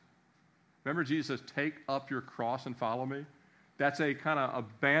dreams. Remember, Jesus says, take up your cross and follow me. That's a kind of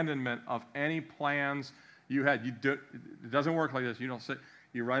abandonment of any plans you had. It doesn't work like this. You don't say,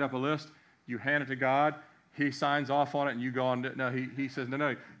 you write up a list, you hand it to God, he signs off on it, and you go on. No, he says,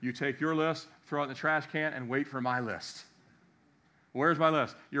 no, you take your list, throw it in the trash can, and wait for my list. Where's my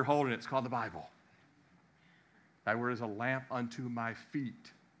list? You're holding it. It's called the Bible. Thy word is a lamp unto my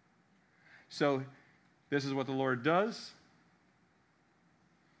feet. So this is what the Lord does.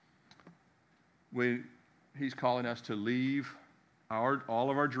 He's calling us to leave all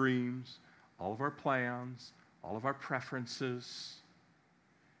of our dreams, all of our plans, all of our preferences,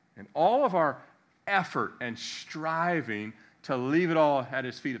 and all of our effort and striving to leave it all at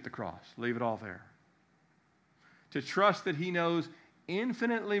his feet at the cross. Leave it all there. To trust that he knows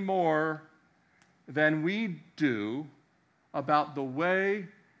infinitely more than we do about the way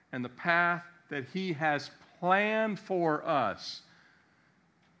and the path that he has planned for us.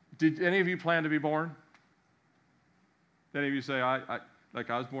 Did any of you plan to be born? Did any of you say, I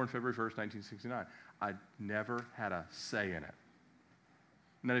was born February 1st, 1969. I never had a say in it.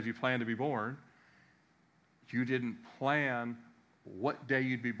 And then if you plan to be born, you didn't plan what day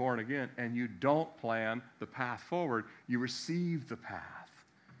you'd be born again, and you don't plan the path forward. You receive the path.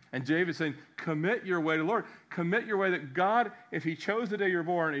 And David's saying, commit your way to the Lord. Commit your way that God, if he chose the day you're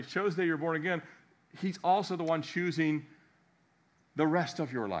born, if he chose the day you're born again, he's also the one choosing the rest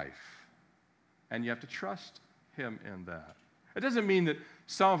of your life. And you have to trust him in that. It doesn't mean that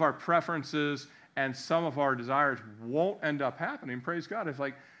some of our preferences and some of our desires won't end up happening. Praise God. It's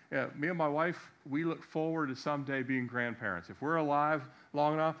like me and my wife, we look forward to someday being grandparents. If we're alive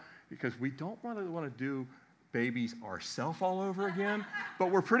long enough, because we don't really want to do babies ourselves all over again,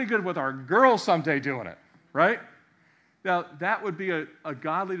 but we're pretty good with our girls someday doing it, right? Now, that would be a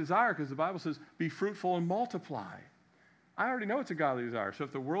godly desire because the Bible says, be fruitful and multiply. I already know it's a godly desire. So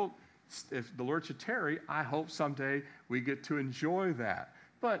if the Lord should tarry, I hope someday we get to enjoy that.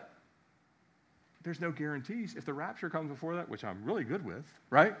 But there's no guarantees. If the rapture comes before that, which I'm really good with,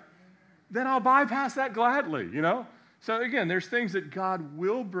 right? Then I'll bypass that gladly, you know? So again, there's things that God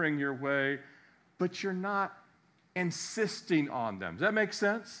will bring your way, but you're not insisting on them. Does that make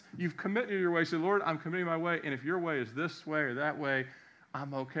sense? You've committed your way. Say, Lord, I'm committing my way, and if your way is this way or that way,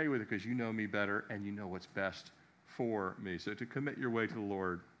 I'm okay with it because you know me better and you know what's best for me. So to commit your way to the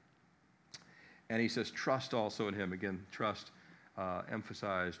Lord. And he says, trust also in him. Again, trust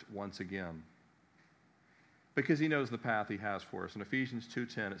emphasized once again. Because he knows the path he has for us. In Ephesians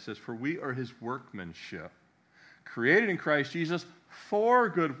 2:10, it says, for we are his workmanship, created in Christ Jesus for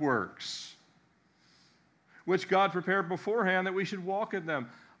good works, which God prepared beforehand that we should walk in them.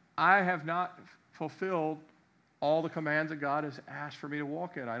 I have not fulfilled all the commands that God has asked for me to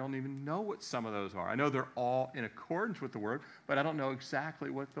walk in. I don't even know what some of those are. I know they're all in accordance with the Word, but I don't know exactly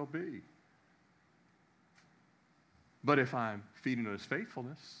what they'll be. But if I'm feeding on his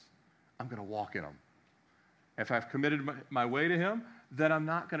faithfulness, I'm going to walk in them. If I've committed my way to him, then I'm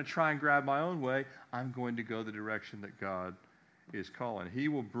not going to try and grab my own way. I'm going to go the direction that God is calling. He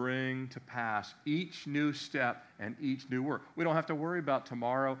will bring to pass each new step and each new work. We don't have to worry about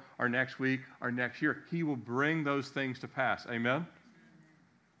tomorrow or next week or next year. He will bring those things to pass. Amen?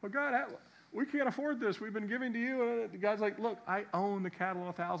 Well, God, we can't afford this. We've been giving to you. God's like, look, I own the cattle on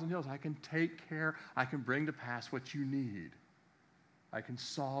 1,000 hills. I can take care. I can bring to pass what you need. I can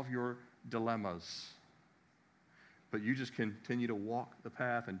solve your dilemmas. But you just continue to walk the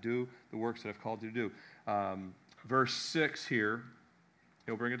path and do the works that I've called you to do. Verse 6 here,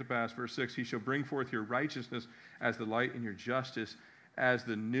 He'll bring it to pass. Verse 6, he shall bring forth your righteousness as the light and your justice as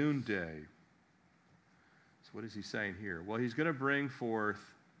the noonday. So what is he saying here? Well, he's going to bring forth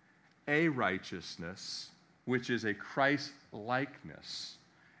a righteousness, which is a Christ-likeness.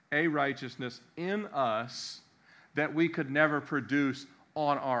 A righteousness in us that we could never produce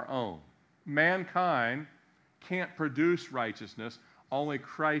on our own. Mankind can't produce righteousness. Only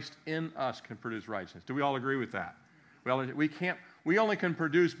Christ in us can produce righteousness. Do we all agree with that? We only can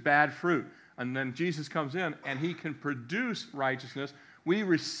produce bad fruit. And then Jesus comes in and he can produce righteousness. We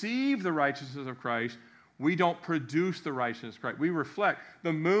receive the righteousness of Christ. We don't produce the righteousness of Christ. We reflect.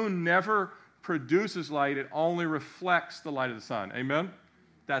 The moon never produces light. It only reflects the light of the sun. Amen?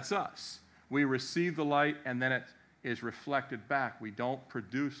 That's us. We receive the light and then it is reflected back. We don't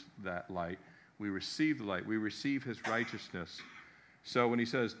produce that light. We receive the light. We receive his righteousness. So when he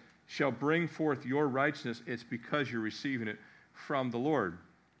says, shall bring forth your righteousness, it's because you're receiving it from the Lord.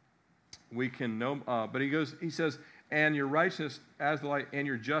 We can know, but he says, and your righteousness as the light, and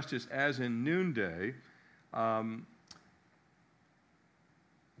your justice as in noonday.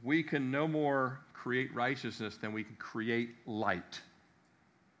 We can no more create righteousness than we can create light.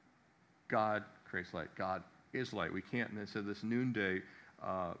 God creates light. God is light. We can't, and so this noonday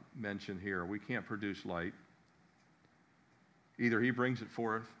mentioned here, we can't produce light. Either he brings it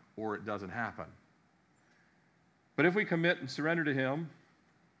forth or it doesn't happen. But if we commit and surrender to him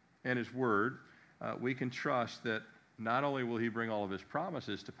and his word, we can trust that not only will he bring all of his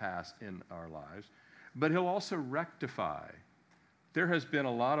promises to pass in our lives, but he'll also rectify. There has been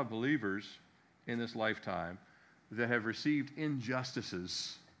a lot of believers in this lifetime that have received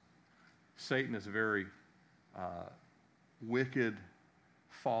injustices. Satan is a very wicked,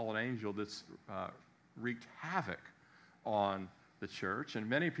 fallen angel that's wreaked havoc on the church. And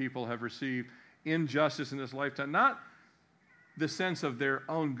many people have received injustice in this lifetime, not the sense of their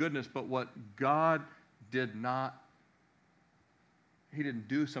own goodness, but what God did not, he didn't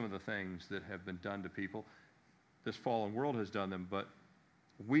do some of the things that have been done to people. This fallen world has done them, but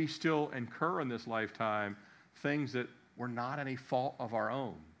we still incur in this lifetime things that were not any fault of our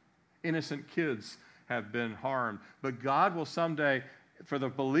own. Innocent kids have been harmed, but God will someday, for the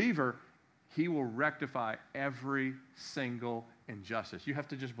believer, he will rectify every single injustice. You have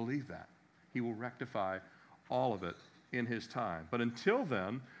to just believe that. He will rectify all of it in his time. But until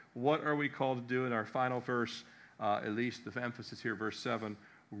then, what are we called to do in our final verse, at least the emphasis here, verse 7,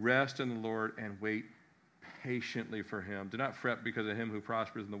 rest in the Lord and wait patiently for him. Do not fret because of him who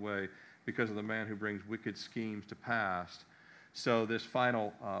prospers in the way, because of the man who brings wicked schemes to pass. So this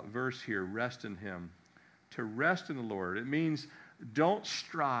final verse here, rest in him. To rest in the Lord, it means don't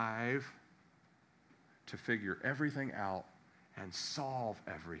strive to figure everything out and solve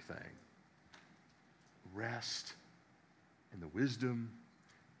everything. Rest in the wisdom,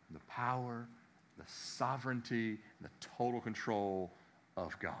 and the power, the sovereignty, and the total control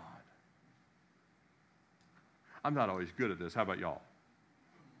of God. I'm not always good at this. How about y'all?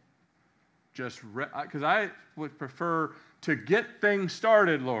 Just because I would prefer to get things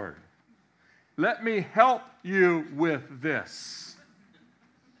started, Lord. Let me help you with this.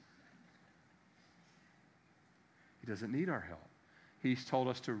 He doesn't need our help. He's told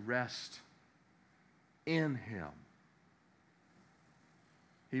us to rest in him.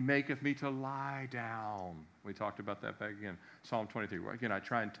 He maketh me to lie down. We talked about that back again. Psalm 23. Again, I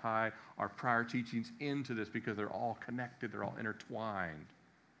try and tie our prior teachings into this because they're all connected. They're all intertwined.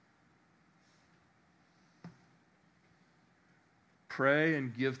 Pray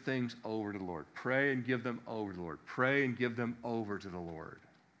and give things over to the Lord. Pray and give them over to the Lord. Pray and give them over to the Lord.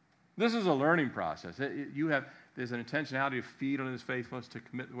 This is a learning process. There's an intentionality to feed on his faithfulness, to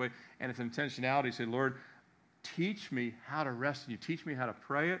commit the way, and it's an intentionality to say, Lord, teach me how to rest in you. Teach me how to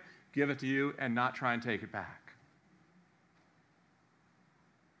pray it, give it to you, and not try and take it back.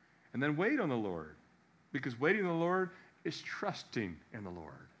 And then wait on the Lord, because waiting on the Lord is trusting in the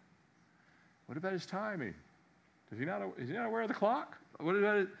Lord. What about his timing? Is he not aware of the clock? What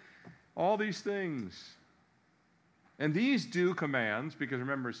about it? All these things. And these do commands, because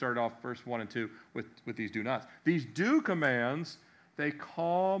remember it started off verse 1 and 2 with these do nots. These do commands, they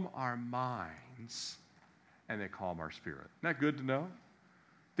calm our minds and they calm our spirit. Isn't that good to know?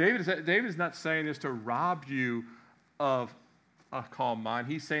 David is not saying this to rob you of a calm mind.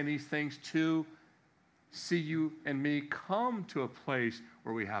 He's saying these things to see you and me come to a place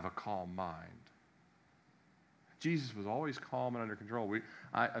where we have a calm mind. Jesus was always calm and under control.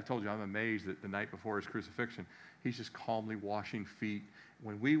 I've told you, I'm amazed that the night before his crucifixion, he's just calmly washing feet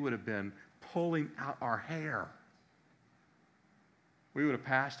when we would have been pulling out our hair. We would have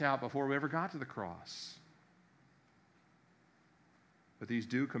passed out before we ever got to the cross. But these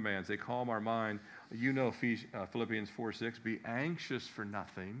do commands, they calm our mind. You know Philippians 4:6, be anxious for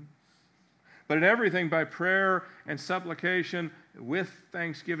nothing, but in everything by prayer and supplication with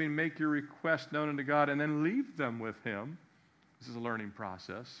thanksgiving make your requests known unto God, and then leave them with him. This is a learning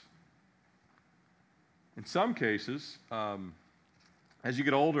process. In some cases, as you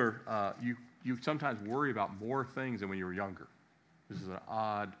get older, you sometimes worry about more things than when you were younger. This is an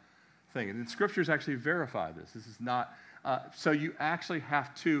odd thing. And the scriptures actually verify this. This is not, so you actually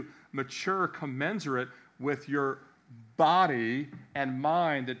have to mature commensurate with your body and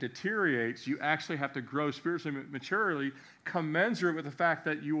mind that deteriorates. You actually have to grow spiritually maturely, commensurate with the fact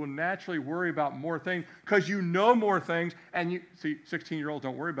that you will naturally worry about more things because you know more things. And you see, 16-year-olds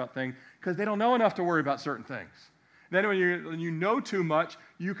don't worry about things because they don't know enough to worry about certain things. Then when you know too much,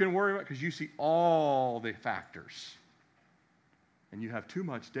 you can worry about because you see all the factors. And you have too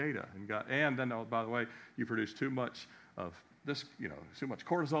much data. And then, oh, by the way, you produce too much of this, too much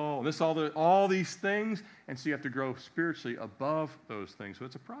cortisol, this, all these things. And so you have to grow spiritually above those things. So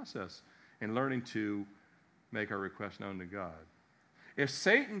it's a process in learning to make our requests known to God. If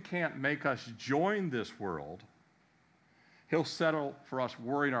Satan can't make us join this world, he'll settle for us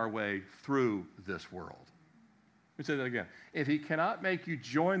worrying our way through this world. Let me say that again. If he cannot make you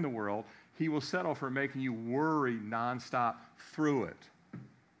join the world, he will settle for making you worry nonstop through it.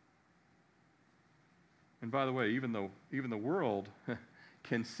 And by the way, even the world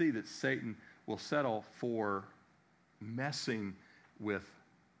can see that Satan will settle for messing with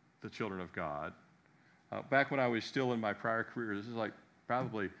the children of God. Back when I was still in my prior career, this is like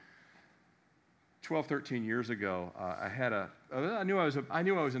probably 12, 13 years ago, I knew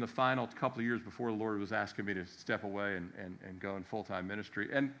I was in the final couple of years before the Lord was asking me to step away and go in full-time ministry.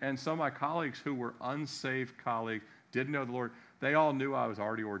 And some of my colleagues who were unsaved colleagues, didn't know the Lord, they all knew I was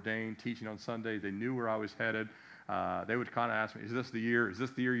already ordained, teaching on Sunday. They knew where I was headed. They would kind of ask me, is this the year? Is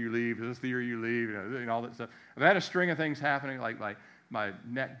this the year you leave? Is this the year you leave? And all that stuff. I've had a string of things happening, like my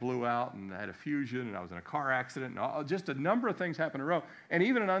neck blew out and I had a fusion and I was in a car accident and just a number of things happened in a row. And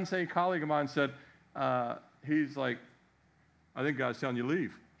even an unsaved colleague of mine said, he's like, I think God's telling you to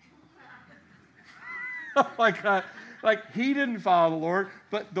leave. Like he didn't follow the Lord,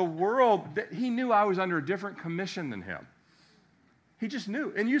 but the world, he knew I was under a different commission than him. He just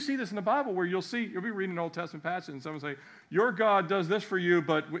knew. And you see this in the Bible where you'll be reading an Old Testament passage and someone say, your God does this for you,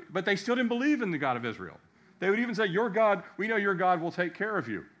 but they still didn't believe in the God of Israel. They would even say, your God, we know your God will take care of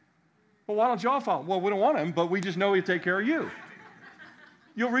you. Well, why don't y'all follow? Well, we don't want him, but we just know he'll take care of you.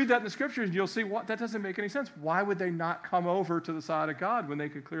 You'll read that in the scriptures and you'll see, that doesn't make any sense. Why would they not come over to the side of God when they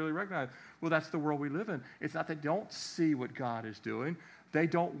could clearly recognize, well, that's the world we live in. It's not they don't see what God is doing. They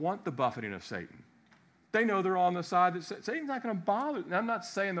don't want the buffeting of Satan. They know they're on the side that Satan's not going to bother. And I'm not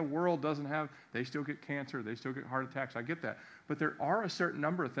saying the world doesn't they still get cancer, they still get heart attacks. I get that. But there are a certain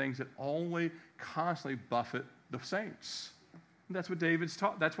number of things that only constantly buffet the saints. And that's what David's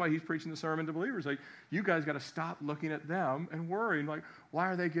taught. That's why he's preaching the sermon to believers. Like, you guys got to stop looking at them and worrying, like, why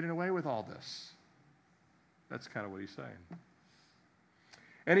are they getting away with all this? That's kind of what he's saying.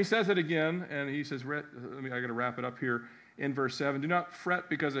 And he says it again, and he says, I got to wrap it up here in verse 7. Do not fret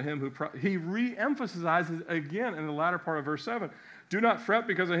because of him who, he re-emphasizes again in the latter part of verse 7. Do not fret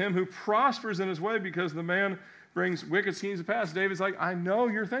because of him who prospers in his way, because the man brings wicked schemes to pass. David's like, I know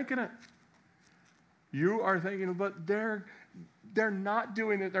you're thinking it. You are thinking, but they're not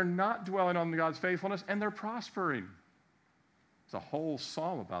doing it. They're not dwelling on God's faithfulness, and they're prospering. There's a whole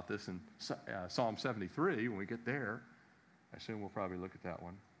psalm about this in Psalm 73. When we get there, I assume we'll probably look at that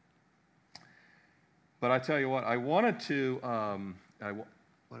one. But I tell you what, I wanted to, I'm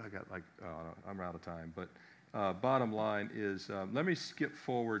out of time, but bottom line is, let me skip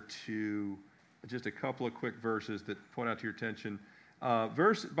forward to just a couple of quick verses that point out to your attention.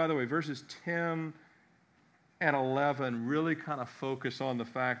 By the way, verses 10 and 11 really kind of focus on the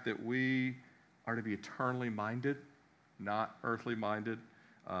fact that we are to be eternally minded, not earthly minded.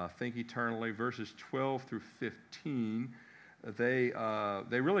 Think eternally. Verses 12 through 15, they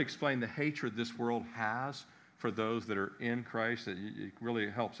really explain the hatred this world has for those that are in Christ. It really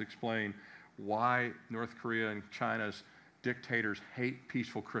helps explain why North Korea and China's dictators hate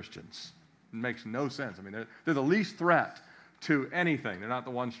peaceful Christians. It makes no sense. I mean, they're the least threat to anything. They're not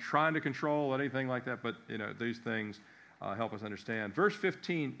the ones trying to control anything like that, but these things help us understand. Verse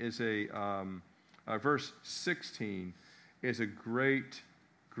 15 is verse 16 is a great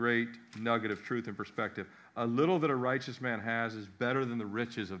nugget of truth and perspective. A little that a righteous man has is better than the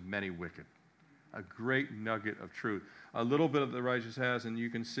riches of many wicked. A great nugget of truth. A little bit of the righteous has, and you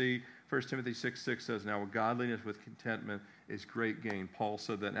can see 1 Timothy 6:6 says, now godliness with contentment is great gain. Paul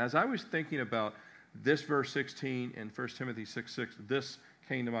said that. And as I was thinking about This verse 16 in 1 Timothy 6:6, this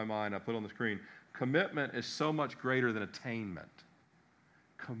came to my mind. I put on the screen. Commitment is so much greater than attainment.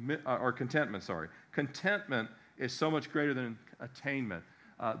 Contentment, sorry. Contentment is so much greater than attainment.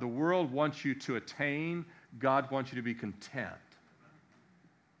 The world wants you to attain. God wants you to be content.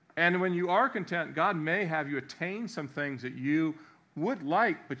 And when you are content, God may have you attain some things that you would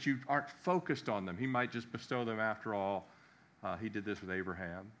like, but you aren't focused on them. He might just bestow them after all. He did this with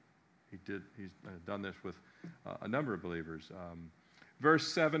Abraham. He's done this with a number of believers. Verse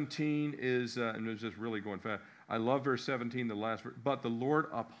 17 is, and it's just really going fast. I love verse 17, the last verse. But the Lord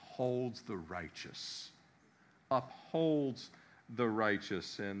upholds the righteous. Upholds the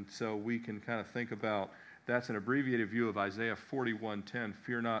righteous. And so we can kind of think about, that's an abbreviated view of Isaiah 41:10.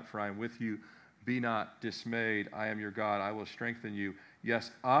 Fear not, for I am with you. Be not dismayed. I am your God. I will strengthen you.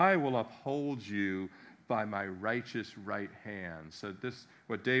 Yes, I will uphold you by my righteous right hand. So this,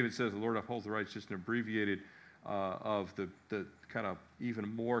 what David says, the Lord upholds the righteous, just an abbreviated of the kind of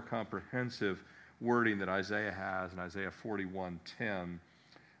even more comprehensive wording that Isaiah has in Isaiah 41:10.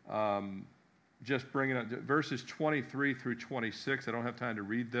 Just bringing up verses 23 through 26. I don't have time to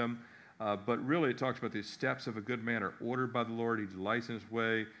read them, but really it talks about the steps of a good man are ordered by the Lord. He delights in his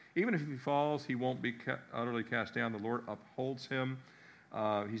way. Even if he falls, he won't be utterly cast down. The Lord upholds him.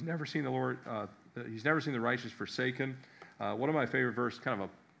 He's never seen the Lord. He's never seen the righteous forsaken. One of my favorite verses, kind of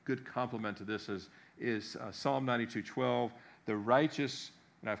a good complement to this, is Psalm 92:12. The righteous,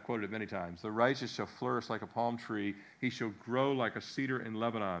 and I've quoted it many times, the righteous shall flourish like a palm tree. He shall grow like a cedar in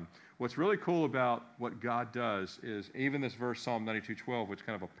Lebanon. What's really cool about what God does is, even this verse, Psalm 92:12, which is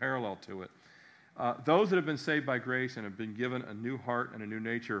kind of a parallel to it, those that have been saved by grace and have been given a new heart and a new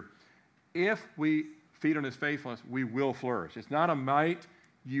nature, if we feed on his faithfulness, we will flourish. It's not a might.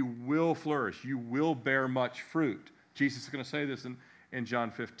 You will flourish. You will bear much fruit. Jesus is going to say this in John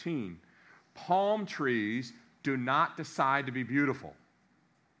 15. Palm trees do not decide to be beautiful.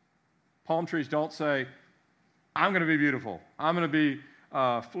 Palm trees don't say, I'm going to be beautiful. I'm going to be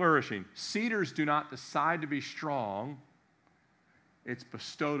flourishing. Cedars do not decide to be strong. It's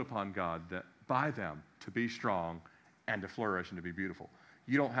bestowed upon God that by them to be strong and to flourish and to be beautiful.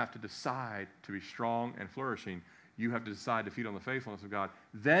 You don't have to decide to be strong and flourishing. You have to decide to feed on the faithfulness of God.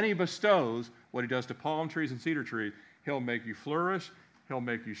 Then he bestows what he does to palm trees and cedar trees. He'll make you flourish. He'll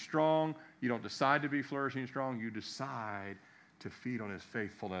make you strong. You don't decide to be flourishing and strong. You decide to feed on his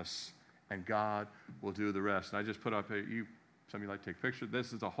faithfulness, and God will do the rest. And I just put up, some of you like to take pictures.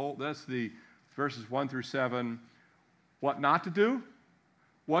 This is that's the verses 1 through 7, what not to do,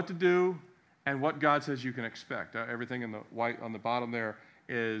 what to do, and what God says you can expect. Everything in the white on the bottom there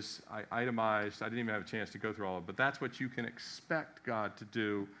is itemized. I didn't even have a chance to go through all of it, but that's what you can expect God to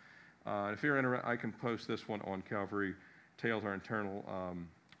do. If you're interested, I can post this one on Calvary Tales, our internal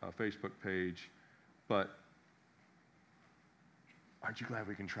Facebook page. But aren't you glad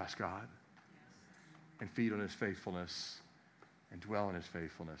we can trust God and feed on his faithfulness and dwell in his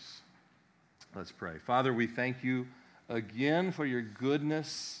faithfulness? Let's pray. Father, we thank you again for your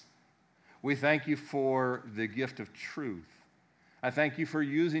goodness. We thank you for the gift of truth. I thank you for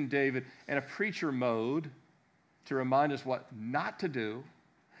using David in a preacher mode to remind us what not to do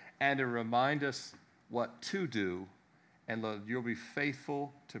and to remind us what to do. And Lord, you'll be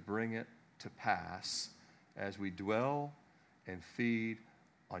faithful to bring it to pass as we dwell and feed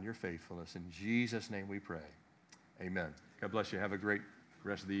on your faithfulness. In Jesus' name we pray. Amen. God bless you. Have a great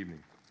rest of the evening.